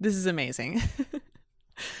 this is amazing.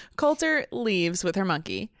 Coulter leaves with her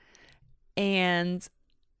monkey, and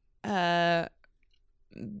okay,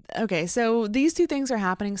 so these two things are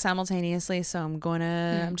happening simultaneously, so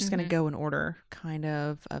I'm just gonna go in order kind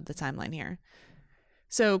of the timeline here.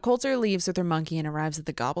 So Coulter leaves with her monkey and arrives at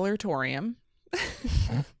the Gobblertorium.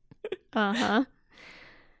 Uh-huh.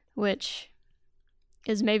 Which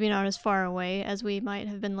is maybe not as far away as we might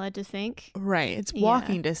have been led to think. Right, it's Yeah.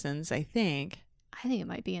 walking distance, I think. I think it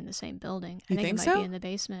might be in the same building. You I think think it might so? be in the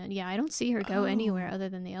basement. Yeah, I don't see her go anywhere other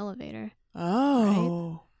than the elevator.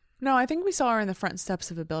 Oh. No, I think we saw her in the front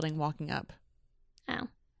steps of a building walking up. Oh.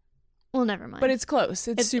 Well, never mind. But it's close.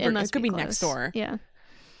 It's super. It must could be close. next door. Yeah.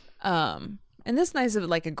 And this nice of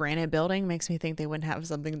like a granite building makes me think they wouldn't have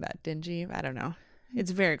something that dingy. I don't know.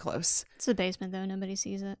 It's very close. It's a basement, though. Nobody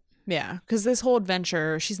sees it. Yeah, because this whole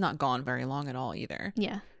adventure, she's not gone very long at all either.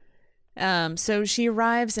 Yeah. So she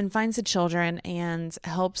arrives and finds the children and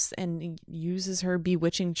helps and uses her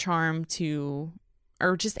bewitching charm to,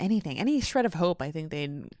 or just anything, any shred of hope. I think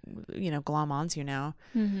they'd, glom onto now.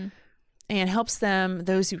 Mm-hmm. And helps them,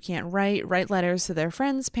 those who can't write letters to their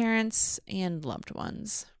friends, parents, and loved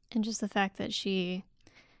ones. And just the fact that she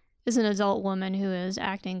is an adult woman who is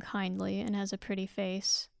acting kindly and has a pretty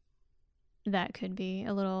face, that could be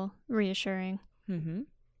a little reassuring. Mm-hmm.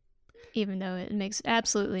 Even though it makes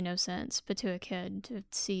absolutely no sense, but to a kid to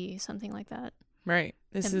see something like that. Right.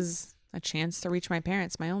 This is a chance to reach my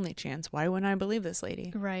parents, my only chance. Why wouldn't I believe this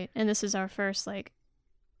lady? Right. And this is our first,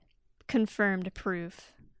 confirmed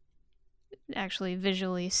proof. Actually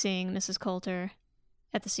visually seeing Mrs. Coulter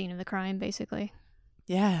at the scene of the crime, basically.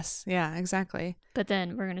 Yes. Yeah, exactly. But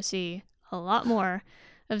then we're going to see a lot more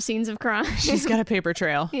of scenes of crime. She's got a paper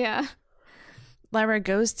trail. Yeah. Lyra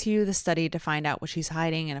goes to the study to find out what she's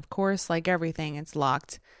hiding. And of course, like everything, it's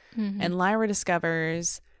locked. Mm-hmm. And Lyra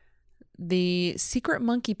discovers the secret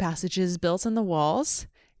monkey passages built in the walls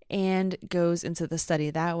and goes into the study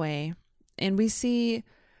that way. And we see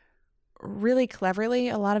really cleverly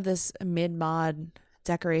a lot of this mid-mod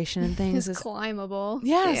decoration and things It's climbable.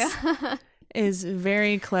 Yes. Yeah. is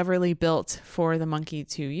very cleverly built for the monkey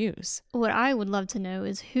to use. What I would love to know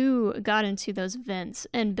is who got into those vents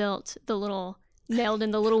and built nailed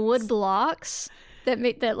in the little wood blocks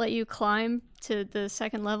that let you climb to the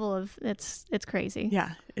second level of it's crazy.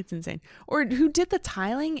 Yeah, it's insane. Or who did the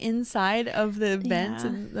tiling inside of the vents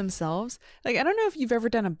themselves? Like, I don't know if you've ever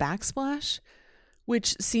done a backsplash,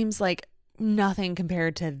 which seems like nothing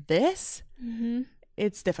compared to this. Mm-hmm.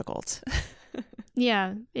 It's difficult.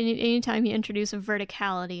 Yeah, anytime you introduce a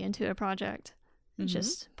verticality into a project, it's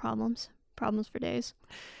just problems for days.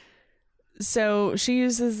 So she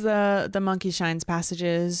uses the monkey shines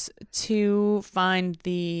passages to find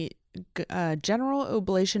the general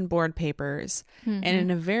oblation board papers, and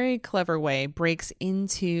in a very clever way breaks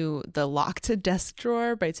into the locked desk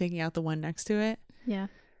drawer by taking out the one next to it. Yeah.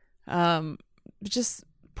 Just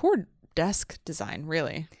poor desk design,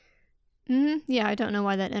 really. Mm-hmm. Yeah, I don't know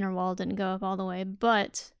why that inner wall didn't go up all the way,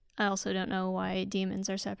 but I also don't know why demons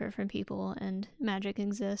are separate from people and magic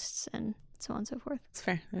exists and so on and so forth. It's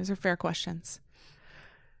fair. Those are fair questions.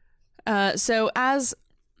 So as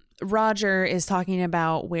Roger is talking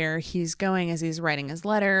about where he's going as he's writing his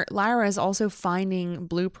letter, Lyra is also finding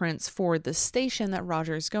blueprints for the station that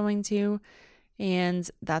Roger is going to, and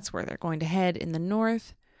that's where they're going to head in the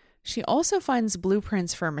north. She also finds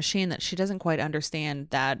blueprints for a machine that she doesn't quite understand,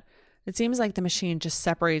 that it seems like the machine just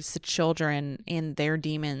separates the children and their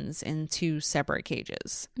demons into separate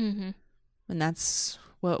cages. Mm-hmm. And that's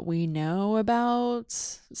what we know about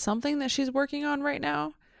something that she's working on right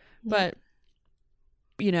now. Yeah. But,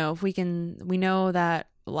 if we know that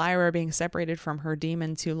Lyra being separated from her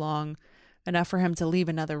demon too long, enough for him to leave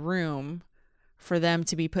another room, for them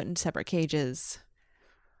to be put in separate cages,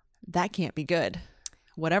 that can't be good.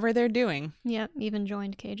 Whatever they're doing. Yeah, even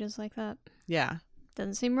joined cages like that. Yeah.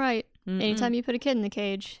 Doesn't seem right. Mm-mm. Anytime you put a kid in the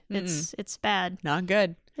cage, it's bad. Not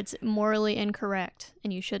good. It's morally incorrect,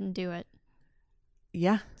 and you shouldn't do it.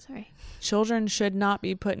 Yeah. Sorry. Children should not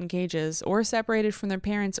be put in cages or separated from their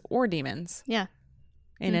parents or demons. Yeah.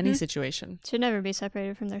 In any situation. Should never be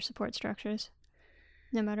separated from their support structures,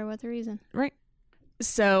 no matter what the reason. Right.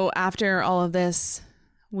 So after all of this,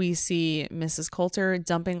 we see Mrs. Coulter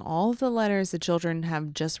dumping all of the letters the children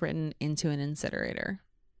have just written into an incinerator.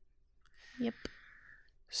 Yep.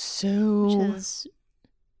 So... Which is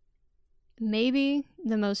maybe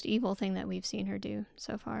the most evil thing that we've seen her do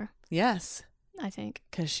so far. Yes. I think.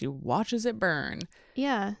 Because she watches it burn.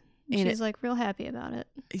 Yeah. And she's real happy about it.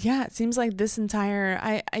 Yeah. It seems like this entire...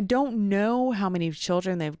 I don't know how many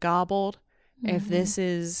children they've gobbled. Mm-hmm. If this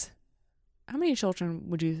is... How many children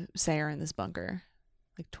would you say are in this bunker?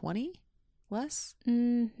 Like 20? Less?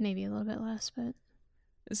 Maybe a little bit less, but...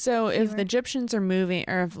 So if the Egyptians are moving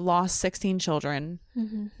or have lost 16 children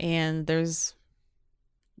and there's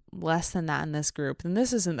less than that in this group, then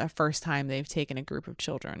this isn't the first time they've taken a group of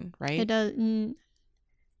children, right? It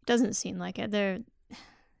doesn't seem like it. There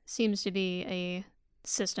seems to be a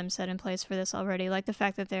system set in place for this already, like the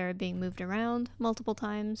fact that they're being moved around multiple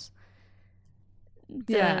times.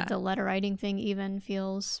 The letter writing thing even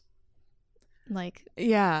feels like...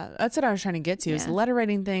 Yeah, that's what I was trying to get to. Is the letter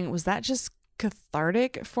writing thing, was that just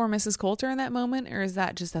cathartic for Mrs. Coulter in that moment, or is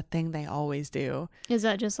that just a thing they always do? Is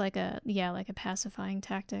that just like a pacifying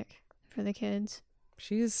tactic? for the kids.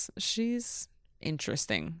 She's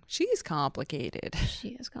interesting. She's complicated. She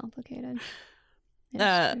is complicated.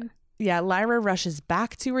 It's true. Yeah, Lyra rushes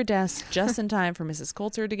back to her desk just in time for Mrs.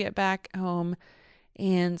 Coulter to get back home.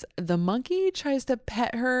 And the monkey tries to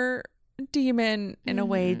pet her demon in a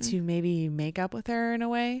way to maybe make up with her in a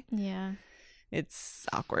way. Yeah. It's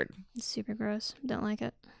awkward. It's super gross. Don't like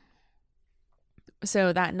it.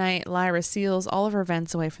 So that night, Lyra seals all of her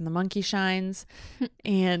vents away from the monkey shines.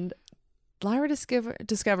 And Lyra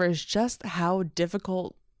discovers just how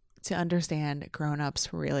difficult to understand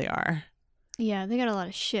grown-ups really are. Yeah, they got a lot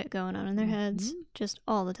of shit going on in their heads just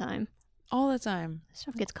all the time. All the time.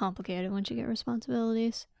 Stuff gets complicated once you get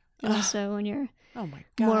responsibilities. And also when your Oh my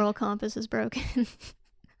God. moral compass is broken.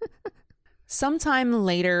 Sometime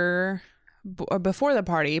later, or before the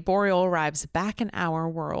party, Boreal arrives back in our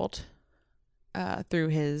world through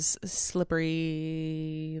his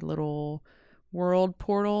slippery little world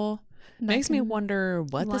portal. Makes me wonder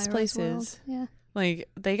what this place is. Yeah. Like,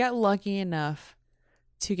 they got lucky enough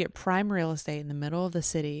to get prime real estate in the middle of the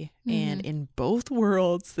city. And in both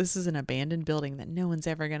worlds, this is an abandoned building that no one's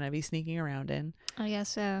ever going to be sneaking around in. I guess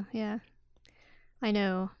so, yeah. I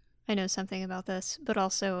know something about this, but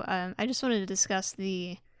also I just wanted to discuss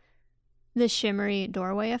the shimmery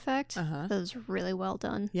doorway effect. That was really well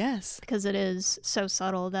done. Yes. Because it is so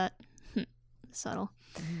subtle that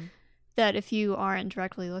that if you aren't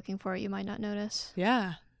directly looking for it, you might not notice.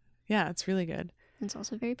 Yeah. Yeah, it's really good. It's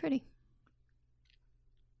also very pretty.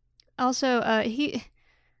 Also,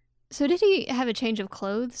 did he have a change of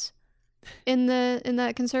clothes in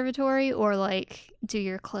that conservatory, or like, do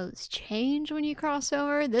your clothes change when you cross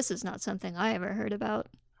over? This is not something I ever heard about.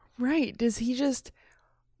 Right. Does he just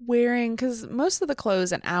wearing, because most of the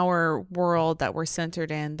clothes in our world that we're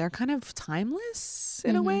centered in, they're kind of timeless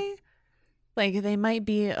in a way. Like, they might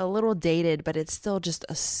be a little dated, but it's still just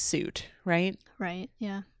a suit, right? Right,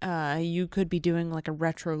 yeah. You could be doing like a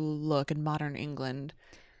retro look in modern England.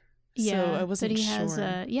 Yeah, so I wasn't but he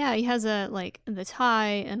sure. he has a like the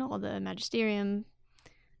tie and all the magisterium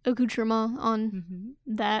accoutrement on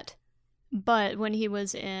that. But when he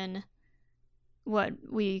was in what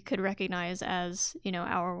we could recognize as,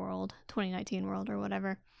 our world, 2019 world or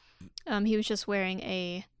whatever, he was just wearing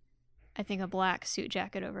I think a black suit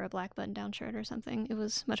jacket over a black button-down shirt or something. It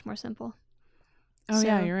was much more simple. Oh, so,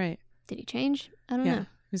 yeah, you're right. Did he change? I don't know.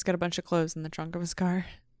 He's got a bunch of clothes in the trunk of his car.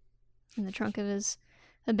 In the trunk of his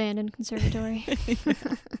abandoned conservatory.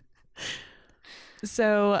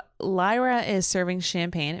 So Lyra is serving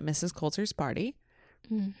champagne at Mrs. Coulter's party.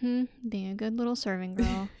 Being a good little serving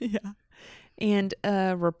girl. Yeah. And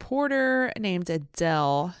a reporter named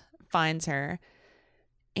Adele finds her,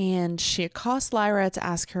 and she accosts Lyra to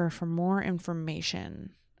ask her for more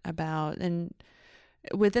information about, and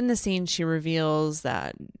within the scene she reveals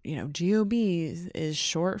that, GOB is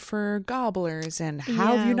short for gobblers, and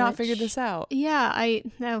how have you not figured this out? Yeah,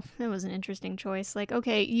 that was an interesting choice. Like,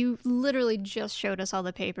 okay, you literally just showed us all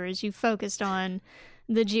the papers. You focused on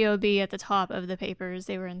the GOB at the top of the papers.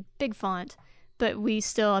 They were in big font, but we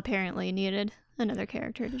still apparently needed another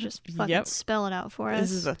character to just fucking spell it out for us.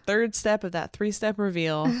 This is the third step of that 3-step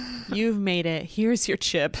reveal. You've made it. Here's your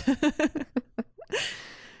chip.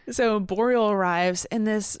 So Boreal arrives in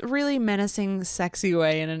this really menacing, sexy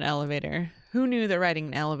way in an elevator. Who knew that riding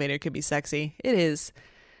an elevator could be sexy? It is.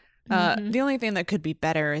 The only thing that could be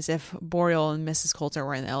better is if Boreal and Mrs. Coulter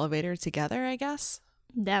were in the elevator together, I guess.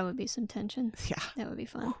 That would be some tension. Yeah. That would be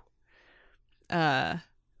fun.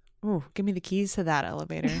 Give me the keys to that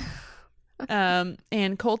elevator.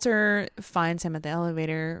 And Coulter finds him at the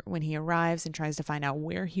elevator when he arrives and tries to find out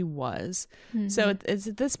where he was. So it's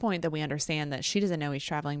at this point that we understand that she doesn't know he's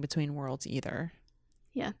traveling between worlds either.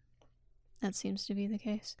 Yeah, that seems to be the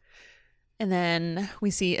case. And then we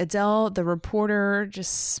see Adele, the reporter,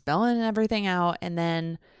 just spelling everything out. And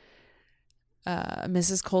then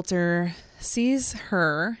Mrs. Coulter sees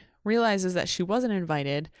her, realizes that she wasn't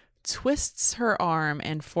invited, twists her arm,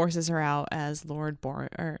 and forces her out as Lord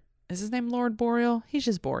Boreal. Is his name Lord Boreal? He's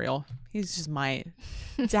just Boreal. He's just my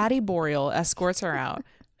Daddy Boreal escorts her out.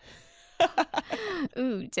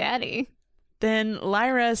 Ooh, Daddy. Then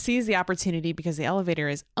Lyra sees the opportunity because the elevator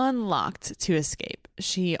is unlocked to escape.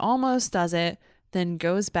 She almost does it, then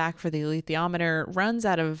goes back for the alethiometer, runs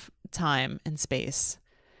out of time and space,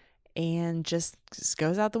 and just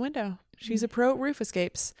goes out the window. She's a pro at roof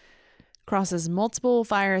escapes, crosses multiple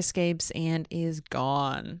fire escapes, and is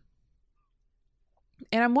gone.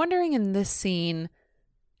 And I'm wondering in this scene,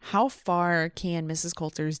 how far can Mrs.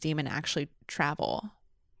 Coulter's demon actually travel?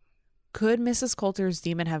 Could Mrs. Coulter's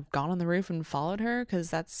demon have gone on the roof and followed her? Because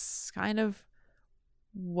that's kind of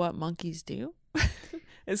what monkeys do.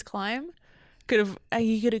 Is climb. Could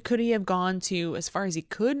he have gone to as far as he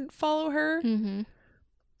could follow her? Mm-hmm.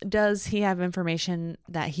 Does he have information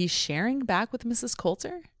that he's sharing back with Mrs.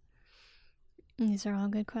 Coulter? These are all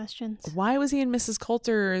good questions. Why was he in Mrs.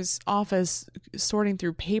 Coulter's office sorting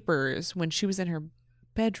through papers when she was in her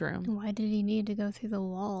bedroom? Why did he need to go through the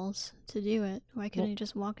walls to do it? Why couldn't he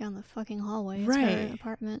just walk down the fucking hallway? It's Right. her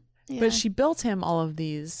apartment. Yeah. But she built him all of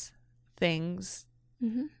these things.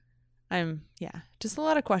 Mm-hmm. Just a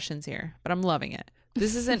lot of questions here, but I'm loving it.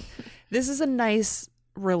 This is a nice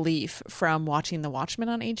relief from watching The Watchmen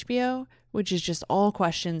on HBO, which is just all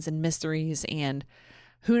questions and mysteries and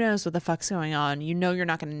who knows what the fuck's going on. You know you're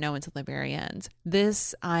not going to know until the very end.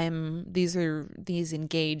 These are these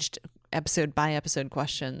engaged episode by episode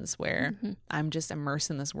questions where I'm just immersed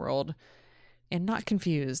in this world and not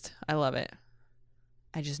confused. I love it.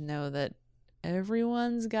 I just know that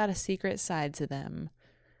everyone's got a secret side to them,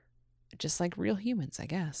 just like real humans, I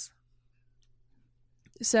guess.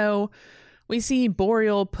 So we see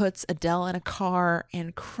Boreal puts Adele in a car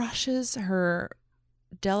and crushes her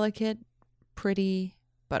delicate, pretty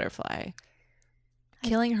butterfly,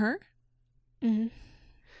 killing her. Mm-hmm.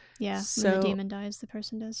 Yeah, when So- the demon dies, the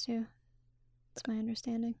person does too. That's my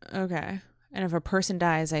understanding. Okay. And if a person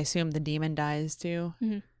dies, I assume the demon dies too.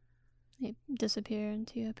 They disappear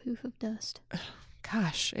into a poof of dust.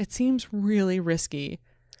 Gosh, it seems really risky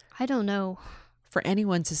I don't know. for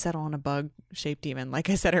anyone to settle on a bug-shaped demon, like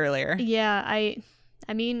I said earlier. Yeah, I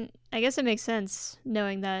mean, I guess it makes sense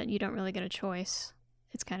knowing that you don't really get a choice.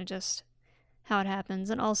 It's kind of just how it happens.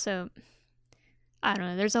 And also, I don't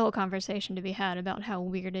know, there's a whole conversation to be had about how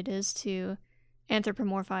weird it is to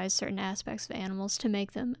anthropomorphize certain aspects of animals to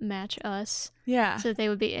make them match us. Yeah. So that they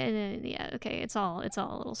would be, yeah, okay, it's all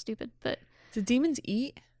a little stupid, but Do demons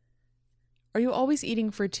eat? Are you always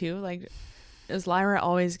eating for two? Like, is Lyra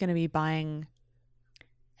always going to be buying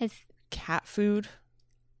cat food?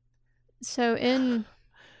 So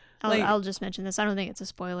Like- I'll just mention this. I don't think it's a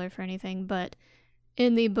spoiler for anything, but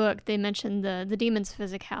in the book they mentioned the demon's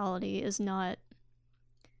physicality is not.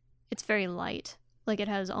 It's very light. Like it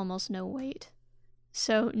has almost no weight.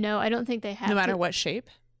 So no, I don't think they have. No matter to, what shape?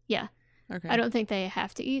 Yeah. Okay. I don't think they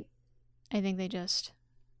have to eat. I think they just.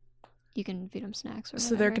 You can feed them snacks or So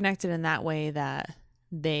they're whatever. connected in that way that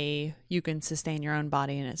you can sustain your own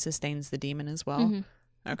body and it sustains the demon as well. Mhm.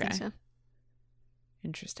 I Okay. think so.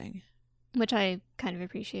 Interesting. Which I kind of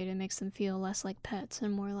appreciate. It makes them feel less like pets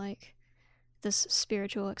and more like this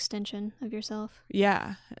spiritual extension of yourself.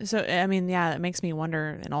 Yeah. So, I mean, yeah, it makes me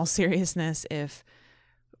wonder in all seriousness if,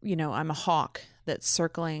 I'm a hawk that's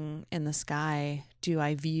circling in the sky. Do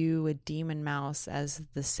I view a demon mouse as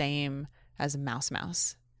the same as a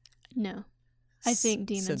mouse? No. I think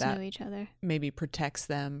So demons that know each other. maybe protects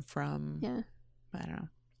them from, Yeah. I don't know.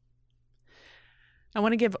 I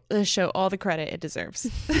want to give this show all the credit it deserves.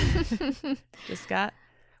 Just got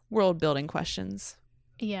world building questions.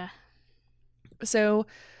 Yeah. So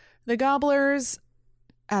the gobblers,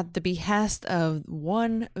 at the behest of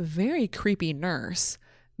one very creepy nurse,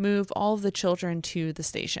 move all of the children to the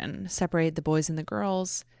station, separate the boys and the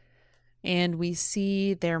girls, and we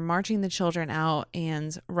see they're marching the children out,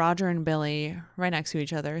 and Roger and Billy right next to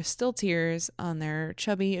each other, still tears on their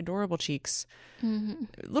chubby, adorable cheeks. Mm-hmm.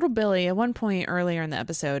 Little Billy, at one point earlier in the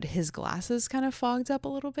episode, his glasses kind of fogged up a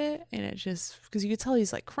little bit, and it just, because you could tell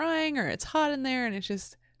he's like crying or it's hot in there, and it's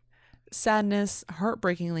just sadness,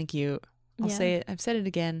 heartbreakingly cute. I'll Yeah. say it. I've said it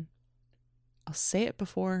again. I'll say it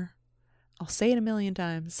before. I'll say it a million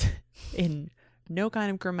times in no kind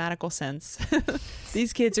of grammatical sense.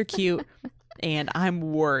 These kids are cute, and I'm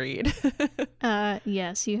worried.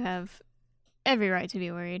 Yes, you have every right to be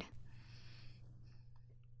worried.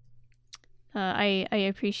 I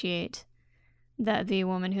appreciate that the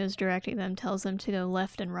woman who's directing them tells them to go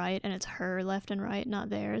left and right, and it's her left and right, not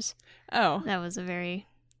theirs. Oh, That was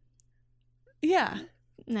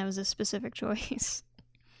a specific choice.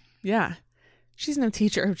 Yeah. She's no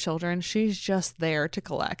teacher of children. She's just there to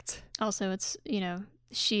collect. Also, it's,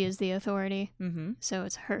 she is the authority, Mm-hmm. so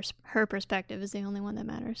it's her perspective is the only one that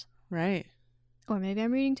matters. Right. Or maybe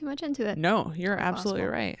I'm reading too much into it. No, you're absolutely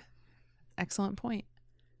Possible. right. Excellent point.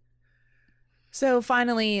 So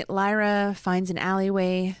finally, Lyra finds an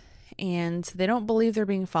alleyway, and they don't believe they're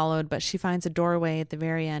being followed, but she finds a doorway at the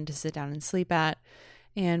very end to sit down and sleep at.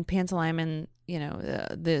 And Pantalaimon,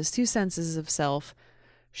 those two senses of self,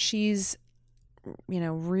 she's,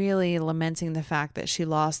 really lamenting the fact that she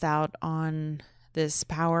lost out on this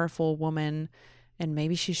powerful woman, and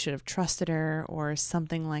maybe she should have trusted her or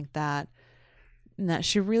something like that. And that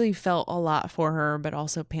she really felt a lot for her, but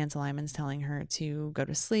also Pantalaimon's telling her to go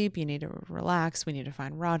to sleep. You need to relax. We need to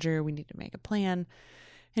find Roger. We need to make a plan.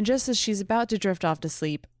 And just as she's about to drift off to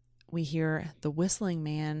sleep, we hear the whistling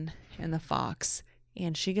man and the fox,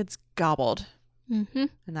 and she gets gobbled. Mm-hmm.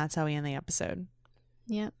 And that's how we end the episode.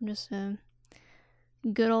 Yep, just a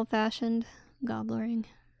good old-fashioned gobblering.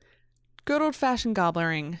 Good old-fashioned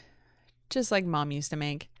gobblering, just like Mom used to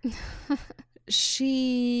make.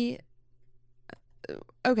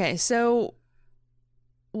 Okay, so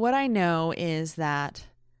what I know is that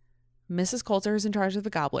Mrs. Coulter is in charge of the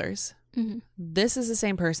gobblers. Mm-hmm. This is the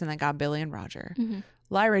same person that got Billy and Roger. Mm-hmm.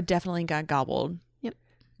 Lyra definitely got gobbled. Yep.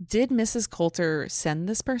 Did Mrs. Coulter send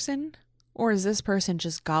this person? Or is this person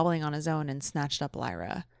just gobbling on his own and snatched up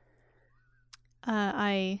Lyra?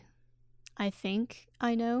 I think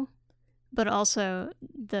I know. But also,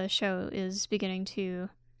 the show is beginning to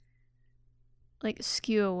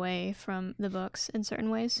skew away from the books in certain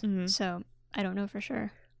ways. Mhm. So I don't know for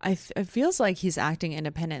sure. It feels like he's acting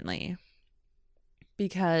independently,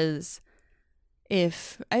 because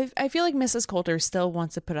if I feel like Mrs. Coulter still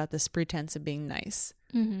wants to put out this pretense of being nice,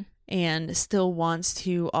 Mm-hmm. and still wants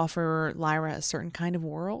to offer Lyra a certain kind of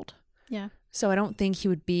world. Yeah. So I don't think he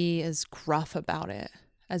would be as gruff about it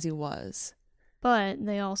as he was. But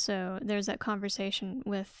there's that conversation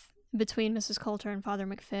between Mrs. Coulter and Father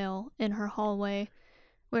McPhail in her hallway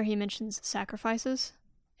where he mentions sacrifices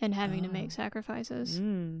and having to make sacrifices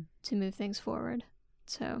to move things forward.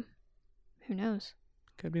 So, who knows?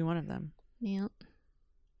 Could be one of them. Yep.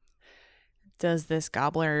 Does this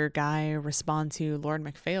gobbler guy respond to Lord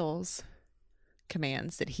McPhail's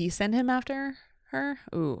commands? Did he send him after her?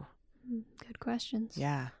 Ooh. Good questions.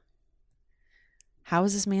 Yeah. How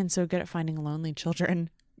is this man so good at finding lonely children?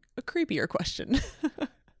 A creepier question.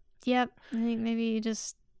 Yep. I think maybe he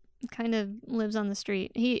just kind of lives on the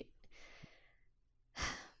street.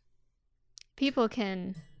 People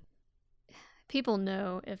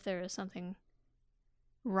know if there is something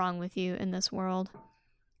wrong with you in this world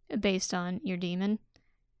based on your demon.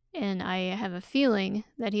 And I have a feeling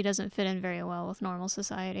that he doesn't fit in very well with normal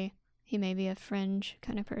society. He may be a fringe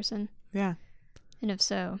kind of person. Yeah. And if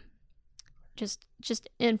so, just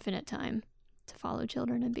infinite time to follow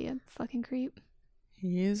children and be a fucking creep.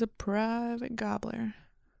 He is a private gobbler.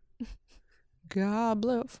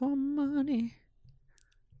 Gobbler for money.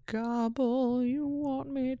 Gobble you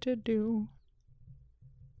want me to do.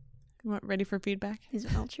 Ready for feedback? These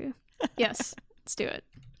are all true. Yes, let's do it.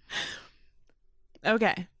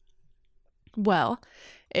 Okay. Well,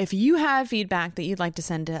 if you have feedback that you'd like to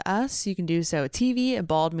send to us, you can do so at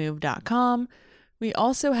tv@baldmove.com. We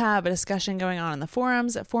also have a discussion going on in the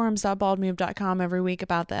forums at forums.baldmove.com every week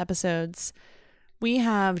about the episodes. We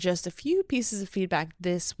have just a few pieces of feedback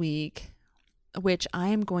this week, which I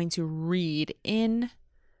am going to read in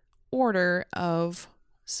order of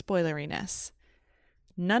spoileriness.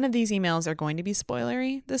 None of these emails are going to be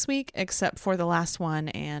spoilery this week, except for the last one,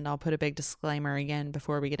 and I'll put a big disclaimer again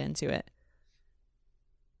before we get into it.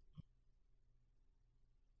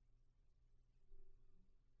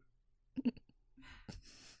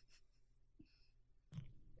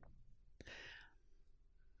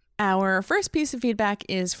 Our first piece of feedback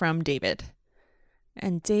is from David.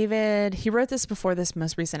 And David, he wrote this before this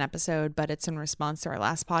most recent episode, but it's in response to our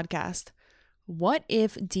last podcast. What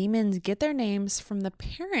if demons get their names from the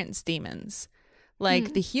parents' demons?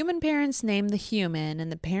 Like the human parents name the human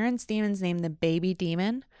and the parents' demons name the baby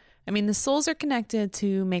demon? I mean, the souls are connected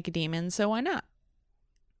to make a demon, so why not?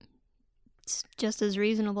 It's just as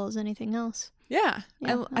reasonable as anything else. Yeah,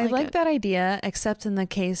 Yeah, I I like like it. that idea, except in the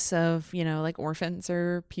case of, like orphans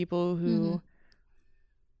or people who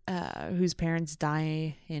whose parents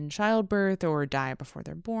die in childbirth or die before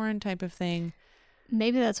they're born type of thing.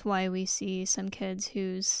 Maybe that's why we see some kids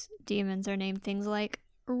whose demons are named things like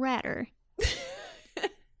Ratter,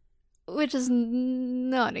 which is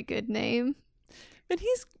not a good name. But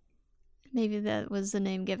Maybe that was the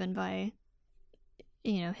name given by,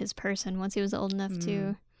 his person once he was old enough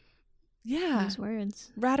to yeah, use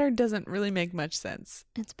words. Ratter doesn't really make much sense.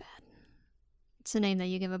 It's bad. It's a name that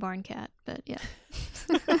you give a barn cat, but yeah.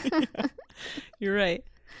 You're right.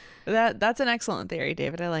 That's an excellent theory,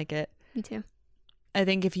 David. I like it. Me too. I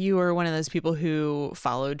think if you were one of those people who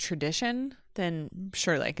followed tradition, then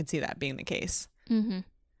surely I could see that being the case. Mm-hmm.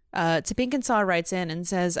 Topinkensaw writes in and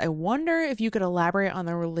says, I wonder if you could elaborate on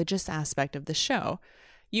the religious aspect of the show.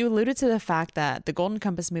 You alluded to the fact that the Golden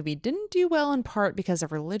Compass movie didn't do well in part because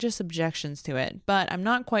of religious objections to it, but I'm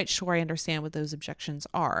not quite sure I understand what those objections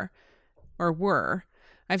are, or were.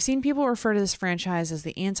 I've seen people refer to this franchise as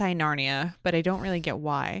the anti-Narnia, but I don't really get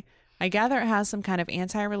why. I gather it has some kind of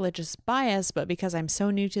anti-religious bias, but because I'm so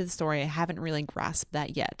new to the story, I haven't really grasped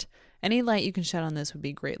that yet. Any light you can shed on this would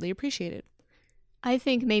be greatly appreciated. I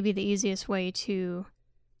think maybe the easiest way to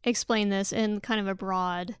explain this in kind of a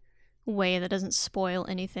broad way that doesn't spoil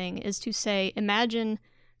anything is to say, imagine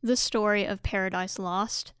the story of Paradise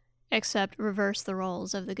Lost, except reverse the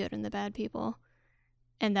roles of the good and the bad people.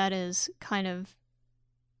 And that is kind of,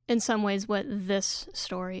 in some ways, what this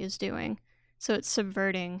story is doing. So it's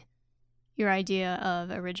subverting your idea of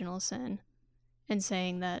original sin and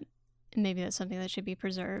saying that maybe that's something that should be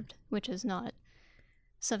preserved, which is not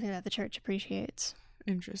something that the church appreciates.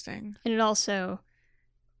 Interesting. And it also,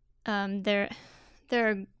 there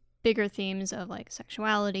are bigger themes of like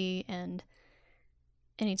sexuality, and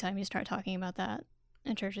anytime you start talking about that,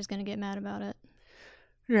 the church is going to get mad about it.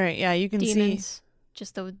 Right, yeah, you can Demons, see.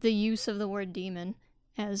 just the use of the word demon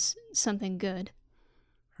as something good.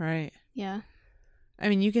 Right. Yeah. I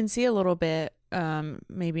mean, you can see a little bit,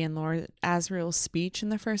 maybe in Lord Asriel's speech in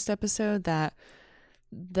the first episode, that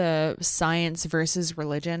the science versus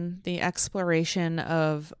religion, the exploration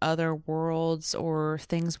of other worlds or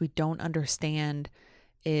things we don't understand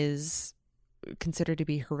is considered to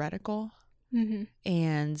be heretical. Mm-hmm.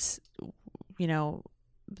 And, you know,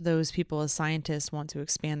 those people as scientists want to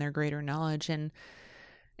expand their greater knowledge. And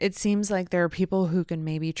it seems like there are people who can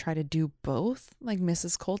maybe try to do both. Like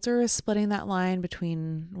Mrs. Coulter is splitting that line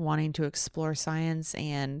between wanting to explore science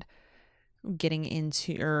and getting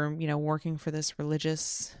into, or, you know, working for this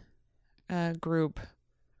religious group.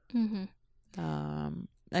 Mm-hmm.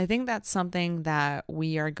 I think that's something that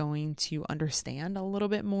we are going to understand a little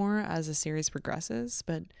bit more as the series progresses,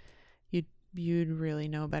 but you'd really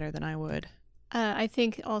know better than I would. I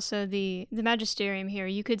think also the magisterium here,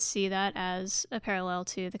 you could see that as a parallel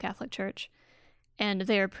to the Catholic Church, and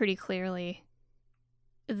they are pretty clearly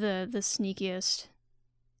the sneakiest,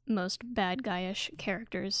 most bad guyish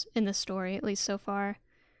characters in the story, at least so far.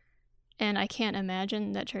 And I can't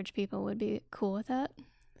imagine that church people would be cool with that.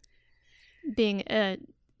 Being,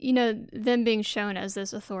 them being shown as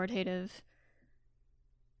this authoritative,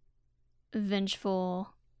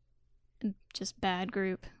 vengeful, just bad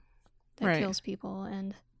group that Right. kills people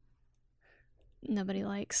and nobody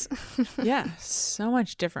likes. Yeah, so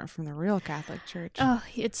much different from the real Catholic Church. Oh,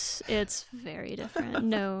 it's very different.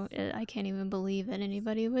 No, I can't even believe that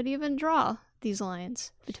anybody would even draw these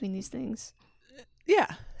lines between these things. Yeah,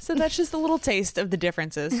 so that's just a little taste of the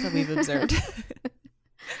differences that we've observed.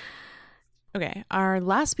 Okay, our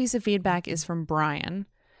last piece of feedback is from Brian.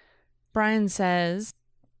 Brian says,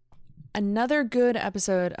 another good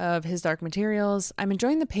episode of His Dark Materials. I'm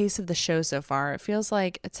enjoying the pace of the show so far. It feels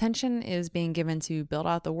like attention is being given to build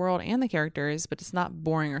out the world and the characters, but it's not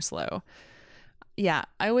boring or slow. Yeah,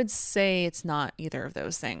 I would say it's not either of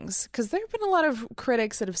those things, because there have been a lot of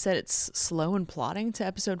critics that have said it's slow and plotting to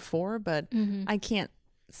episode 4, but I can't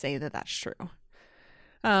say that that's true.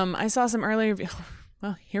 I saw some earlier...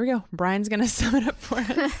 Well, here we go. Brian's going to sum it up for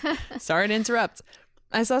us. Sorry to interrupt.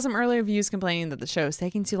 I saw some early reviews complaining that the show was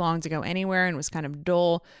taking too long to go anywhere and was kind of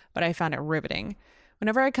dull, but I found it riveting.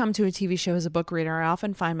 Whenever I come to a TV show as a book reader, I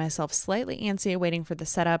often find myself slightly antsy waiting for the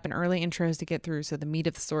setup and early intros to get through so the meat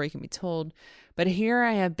of the story can be told. But here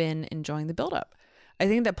I have been enjoying the build-up. I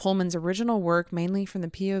think that Pullman's original work, mainly from the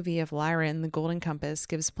POV of Lyra and the Golden Compass,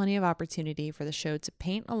 gives plenty of opportunity for the show to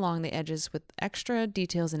paint along the edges with extra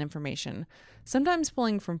details and information, sometimes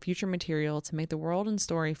pulling from future material to make the world and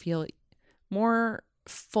story feel more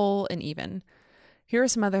full and even. Here are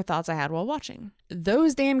some other thoughts I had while watching.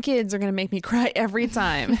 Those damn kids are going to make me cry every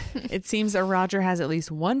time. It seems that Roger has at least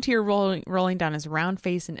one tear rolling down his round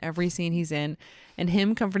face in every scene he's in, and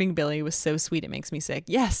him comforting Billy was so sweet it makes me sick.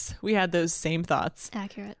 Yes, we had those same thoughts.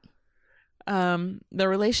 Accurate. The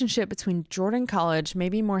relationship between Jordan College,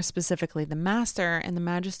 maybe more specifically the Master, and the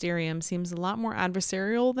Magisterium seems a lot more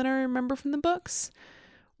adversarial than I remember from the books.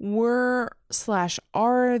 Are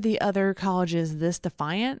the other colleges this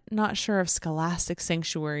defiant? Not sure if Scholastic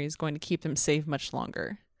Sanctuary is going to keep them safe much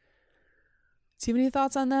longer. Do you have any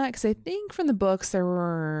thoughts on that? Because I think from the books there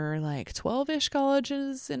were like 12-ish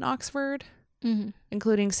colleges in Oxford,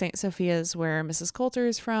 including St. Sophia's, where Mrs. Coulter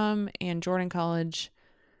is from, and Jordan College.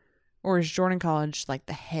 Or is Jordan College like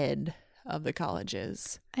the head of the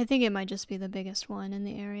colleges? I think it might just be the biggest one in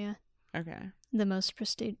the area. Okay. The most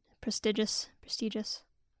prestigious.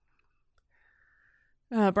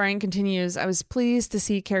 Brian continues, I was pleased to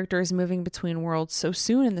see characters moving between worlds so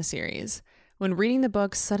soon in the series. When reading the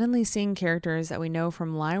book, suddenly seeing characters that we know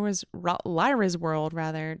from Lyra's world,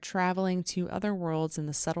 traveling to other worlds in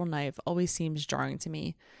the subtle knife always seems jarring to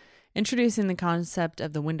me. Introducing the concept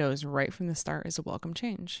of the windows right from the start is a welcome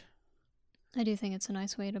change. I do think it's a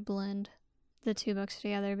nice way to blend the two books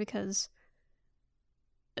together, because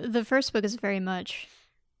the first book is very much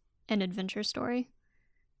an adventure story.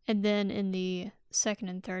 And then in the second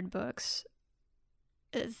and third books,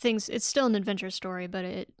 things. It's still an adventure story, but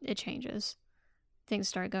it changes. Things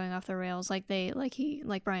start going off the rails. Like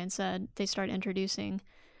Brian said, they start introducing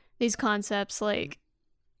these concepts. Like,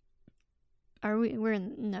 are we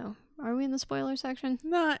in the spoiler section?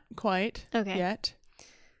 Not quite. Okay. Yet.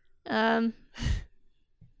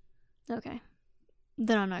 Okay.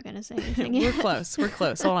 Then I'm not gonna say anything. We're close.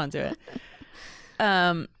 Hold on to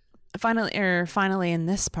it. Finally in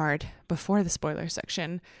this part, before the spoiler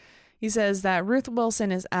section, he says that Ruth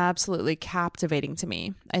Wilson is absolutely captivating to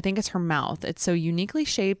me. I think it's her mouth. It's so uniquely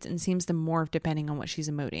shaped and seems to morph depending on what she's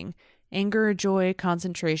emoting. Anger, joy,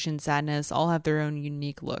 concentration, sadness all have their own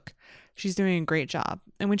unique look. She's doing a great job.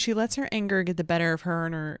 And when she lets her anger get the better of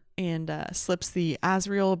her and slips the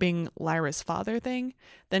Azriel being Lyra's father thing,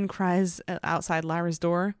 then cries outside Lyra's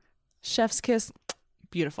door, chef's kiss,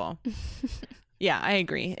 beautiful. Yeah, I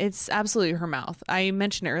agree. It's absolutely her mouth. I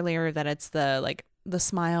mentioned earlier that it's the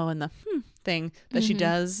smile and the thing that she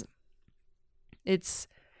does. It's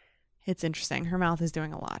interesting. Her mouth is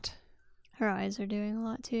doing a lot. Her eyes are doing a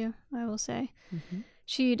lot too, I will say. Mm-hmm.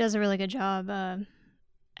 She does a really good job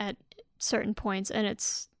at certain points, and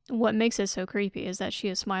it's what makes it so creepy is that she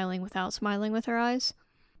is smiling without smiling with her eyes.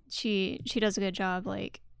 She does a good job,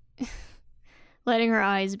 like letting her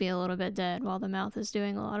eyes be a little bit dead while the mouth is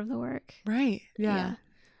doing a lot of the work. Right. Yeah.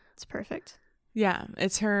 It's perfect. Yeah.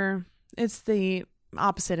 It's the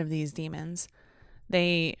opposite of these demons.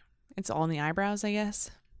 It's all in the eyebrows, I guess.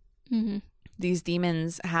 Mm-hmm. These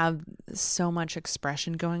demons have so much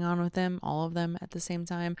expression going on with them, all of them at the same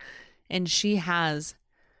time. And she has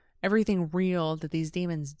everything real that these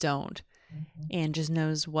demons don't, and just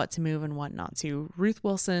knows what to move and what not to. Ruth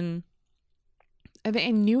Wilson,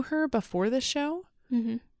 I knew her before this show,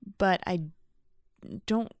 but I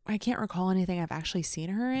can't recall anything I've actually seen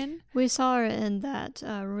her in. We saw her in that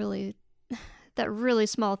really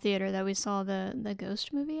small theater that we saw the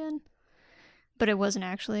ghost movie in, but it wasn't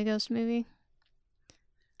actually a ghost movie.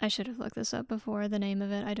 I should have looked this up before, the name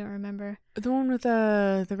of it. I don't remember. The one with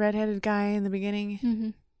the redheaded guy in the beginning. Mm-hmm.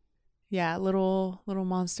 Yeah, little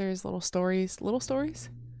monsters, little stories.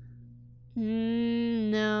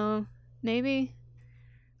 No, maybe.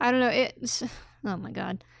 I don't know. Oh my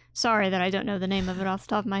god. Sorry that I don't know the name of it off the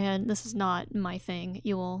top of my head. This is not my thing.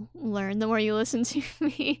 You will learn the more you listen to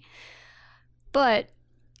me. But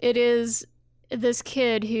it is this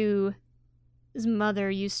kid whose mother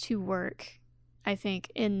used to work, I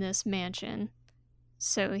think, in this mansion.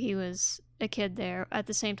 So he was a kid there at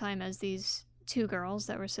the same time as these two girls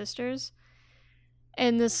that were sisters.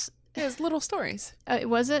 And this... It was Little Stories.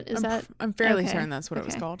 Was it? I'm fairly okay. certain that's what it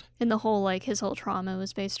was called. And the whole, his whole trauma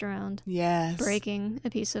was based around breaking a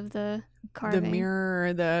piece of the carving. The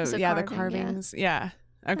mirror, the carvings. Yeah.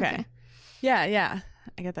 Okay. Yeah.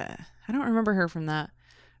 I get that. I don't remember her from that.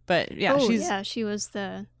 But yeah, she was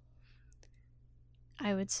I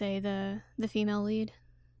would say the female lead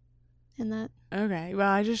in that. Okay. Well,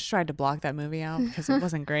 I just tried to block that movie out because it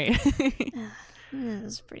wasn't great. It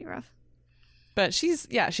was pretty rough. But she's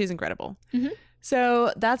incredible. Mm-hmm.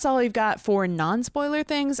 So that's all we've got for non-spoiler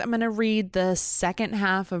things. I'm going to read the second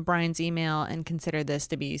half of Brian's email and consider this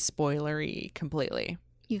to be spoilery completely.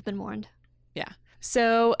 You've been warned. Yeah.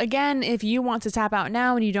 So again, if you want to tap out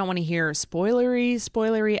now and you don't want to hear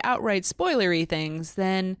spoilery, outright spoilery things,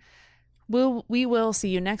 then we will see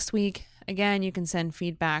you next week. Again, you can send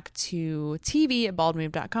feedback to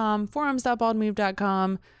tv@baldmove.com,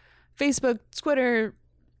 forums.baldmove.com, Facebook, Twitter,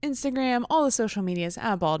 Instagram, all the social medias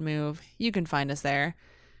at Bald Move. You can find us there.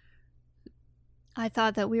 I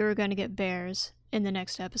thought that we were going to get bears in the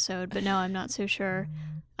next episode, but no, I'm not so sure.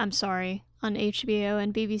 I'm sorry on HBO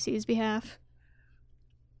and BBC's behalf.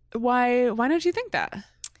 Why don't you think that?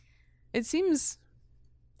 It seems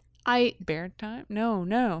bear time?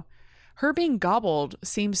 No. Her being gobbled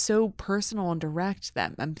seems so personal and direct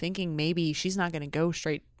that I'm thinking maybe she's not going to go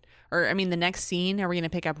straight. Or, I mean, the next scene, are we going to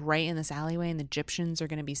pick up right in this alleyway and the Egyptians are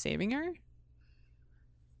going to be saving her?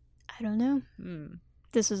 I don't know.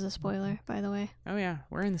 This is a spoiler, by the way. Oh, yeah.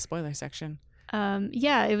 We're in the spoiler section.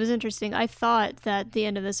 Yeah, it was interesting. I thought that at the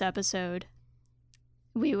end of this episode,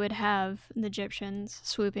 we would have the Egyptians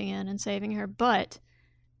swooping in and saving her, but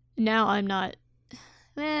now I'm not...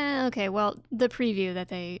 okay, well, the preview that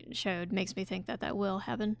they showed makes me think that will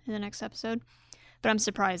happen in the next episode, but I'm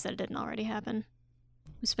surprised that it didn't already happen.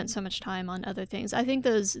 We spent so much time on other things. I think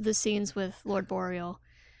the scenes with Lord Boreal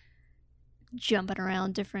jumping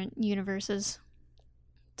around different universes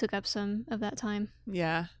took up some of that time.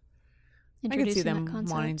 Yeah. I could see them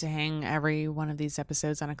wanting to hang every one of these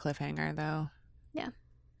episodes on a cliffhanger, though. Yeah,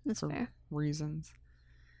 that's fair. Reasons.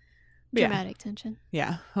 Dramatic tension.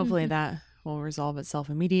 Yeah, hopefully that will resolve itself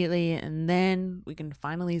immediately, and then we can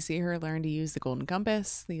finally see her learn to use the golden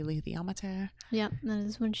compass, the alethiometer. Yeah, that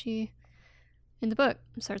is when she, in the book,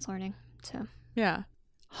 starts learning. So Yeah.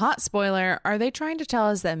 Hot spoiler, are they trying to tell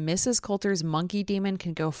us that Mrs. Coulter's monkey demon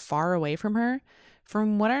can go far away from her?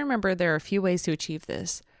 From what I remember, there are a few ways to achieve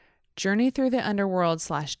this. Journey through the underworld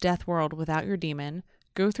 / death world without your demon,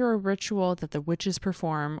 go through a ritual that the witches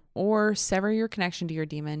perform, or sever your connection to your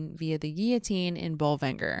demon via the guillotine in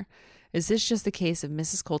Bolvangar. Is this just the case of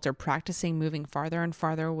Mrs. Coulter practicing moving farther and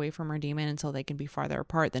farther away from her demon until they can be farther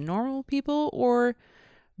apart than normal people,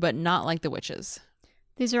 but not like the witches?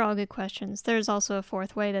 these are all good questions. There's also a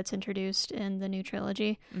fourth way that's introduced in the new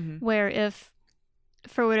trilogy, where if,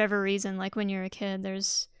 for whatever reason, like when you're a kid,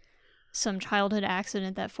 there's some childhood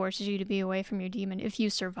accident that forces you to be away from your demon. If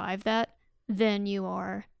you survive that, then you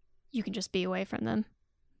can just be away from them.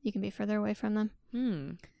 You can be further away from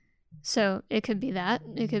them. So it could be that.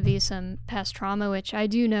 It could be some past trauma, which I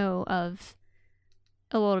do know of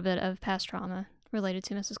a little bit of past trauma related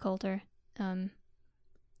to Mrs. Coulter.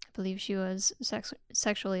 I believe she was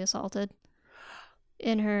sexually assaulted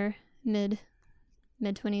in her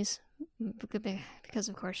mid-20s, because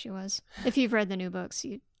of course she was. If you've read the new books,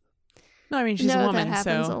 you No, I mean, she's a woman, that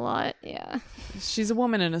happens so a lot. Yeah. she's a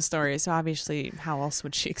woman in a story, so obviously how else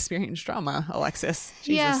would she experience trauma, Alexis?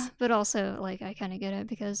 Jesus. Yeah, but also, like, I kind of get it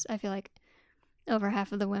because I feel like over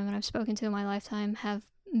half of the women I've spoken to in my lifetime have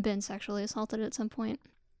been sexually assaulted at some point.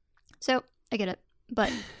 So, I get it.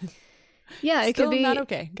 But, yeah, it Still could be... not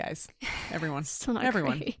okay, guys. Everyone. Still not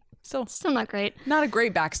Everyone. great. Still Not great. not a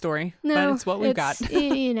great backstory, No, but it's what we've got.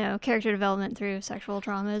 Character development through sexual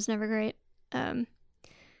trauma is never great. But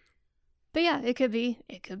yeah, it could be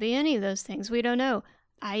any of those things. We don't know.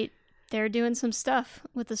 They're doing some stuff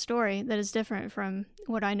with the story that is different from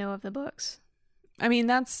what I know of the books. I mean,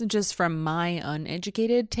 that's just from my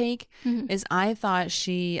uneducated take, is I thought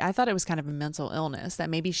it was kind of a mental illness,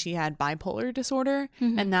 that maybe she had bipolar disorder,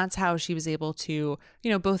 and that's how she was able to,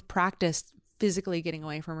 both practice physically getting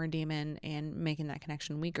away from her demon and making that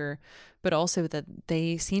connection weaker, but also that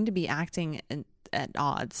they seem to be acting at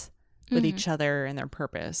odds with each other and their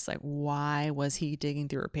purpose. Like, why was he digging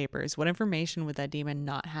through her papers? What information would that demon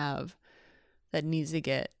not have that needs to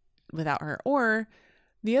get without her? Or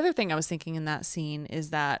the other thing I was thinking in that scene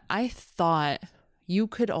is that I thought you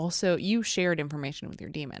shared information with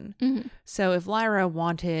your demon. So if Lyra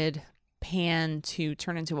wanted Pan to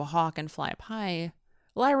turn into a hawk and fly up high,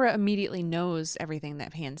 Lyra immediately knows everything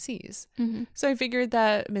that Pan sees. So I figured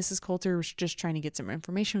that Mrs. Coulter was just trying to get some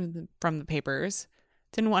information from the papers,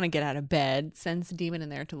 didn't want to get out of bed, sends the demon in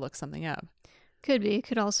there to look something up. Could be.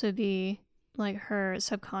 Could also be like her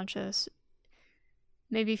subconscious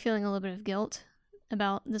maybe feeling a little bit of guilt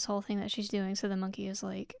about this whole thing that she's doing. So the monkey is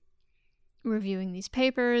like reviewing these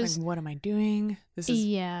papers. Like, what am I doing? This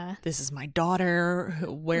is my daughter.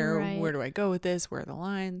 Where do I go with this? Where are the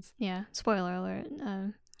lines? Yeah. Spoiler alert.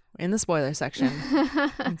 In the spoiler section, we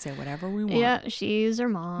can say whatever we want. Yeah, she's her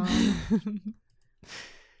mom.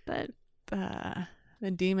 But the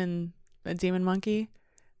demon monkey,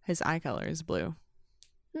 his eye color is blue.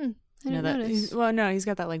 I didn't notice. He's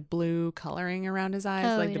got that like blue coloring around his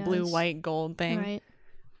eyes, the blue, white, gold thing. Right.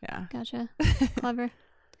 Yeah. Gotcha. Clever.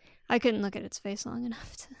 I couldn't look at its face long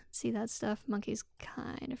enough to see that stuff. Monkeys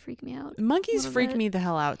kind of freak me out. Monkeys freak me the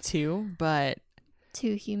hell out too, but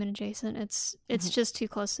too human adjacent. It's just too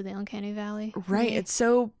close to the uncanny valley. Right. It's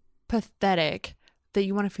so pathetic that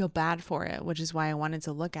you want to feel bad for it, which is why I wanted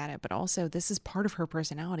to look at it. But also, this is part of her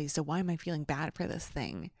personality. So why am I feeling bad for this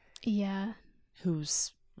thing? Yeah.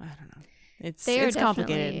 Who's, I don't know. It's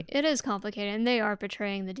complicated. It is complicated. And they are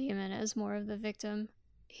portraying the demon as more of the victim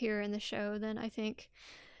here in the show than I think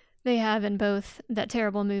they have in both that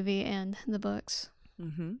terrible movie and the books.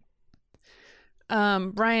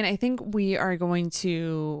 Brian, I think we are going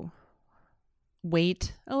to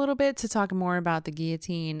wait a little bit to talk more about the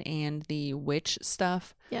guillotine and the witch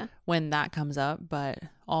stuff when that comes up, but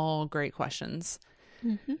all great questions.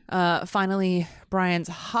 Finally, Brian's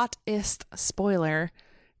hottest spoiler.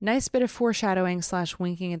 Nice bit of foreshadowing /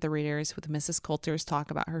 winking at the readers with Mrs. Coulter's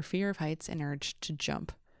talk about her fear of heights and urge to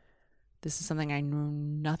jump. This is something I know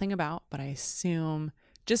nothing about, but I assume,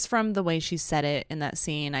 just from the way she said it in that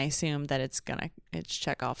scene, I assume that it's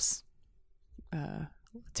Chekhov's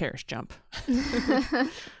terrace jump.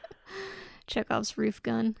 Chekhov's roof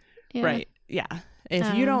gun. Yeah. Right. Yeah.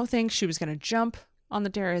 If you don't think she was going to jump on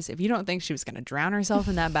the terrace, if you don't think she was going to drown herself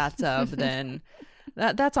in that bathtub, then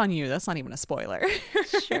that's on you. That's not even a spoiler.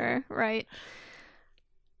 Sure. Right.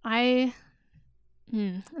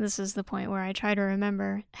 This is the point where I try to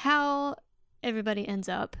remember how everybody ends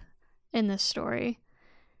up in this story.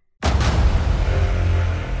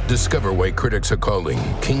 Discover why critics are calling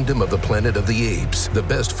Kingdom of the Planet of the Apes the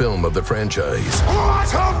best film of the franchise.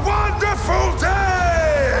 What a wonderful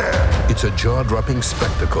day! It's a jaw-dropping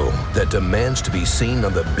spectacle that demands to be seen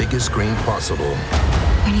on the biggest screen possible.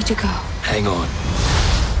 We need to go. Hang on.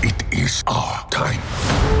 It is our time.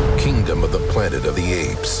 Kingdom of the Planet of the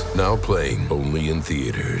Apes. Now playing only in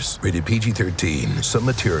theaters. Rated PG-13. Some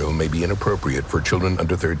material may be inappropriate for children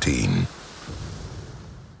under 13.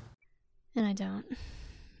 And I don't.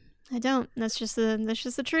 That's just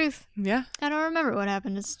the truth. Yeah. I don't remember what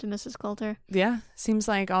happened to Mrs. Coulter. Yeah. Seems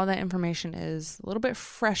like all that information is a little bit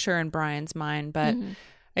fresher in Brian's mind, but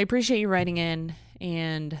I appreciate you writing in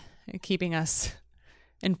and keeping us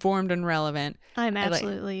informed and relevant. I'm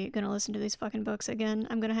absolutely going to listen to these fucking books again.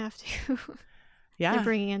 I'm going to have to. Yeah. They're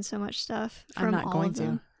bringing in so much stuff from I'm not all going of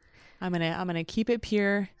them. to. I'm going to keep it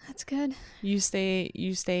pure. That's good. You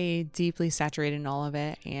stay deeply saturated in all of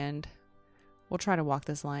it, and we'll try to walk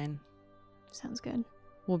this line. Sounds good.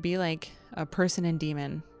 We'll be like a person and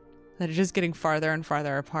demon that are just getting farther and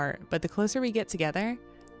farther apart. But the closer we get together,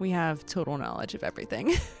 we have total knowledge of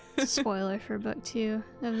everything. Spoiler for book 2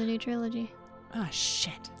 of the new trilogy. Oh,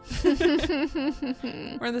 shit.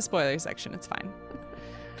 We're in the spoiler section. It's fine.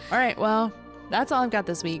 All right. Well, that's all I've got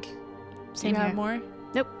this week. Same Do you have here. more?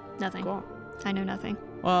 Nope. Nothing. Cool. I know nothing.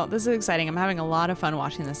 Well, this is exciting. I'm having a lot of fun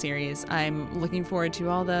watching the series. I'm looking forward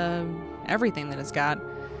to everything that it's got.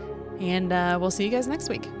 And we'll see you guys next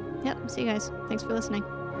week. Yep. See you guys. Thanks for listening.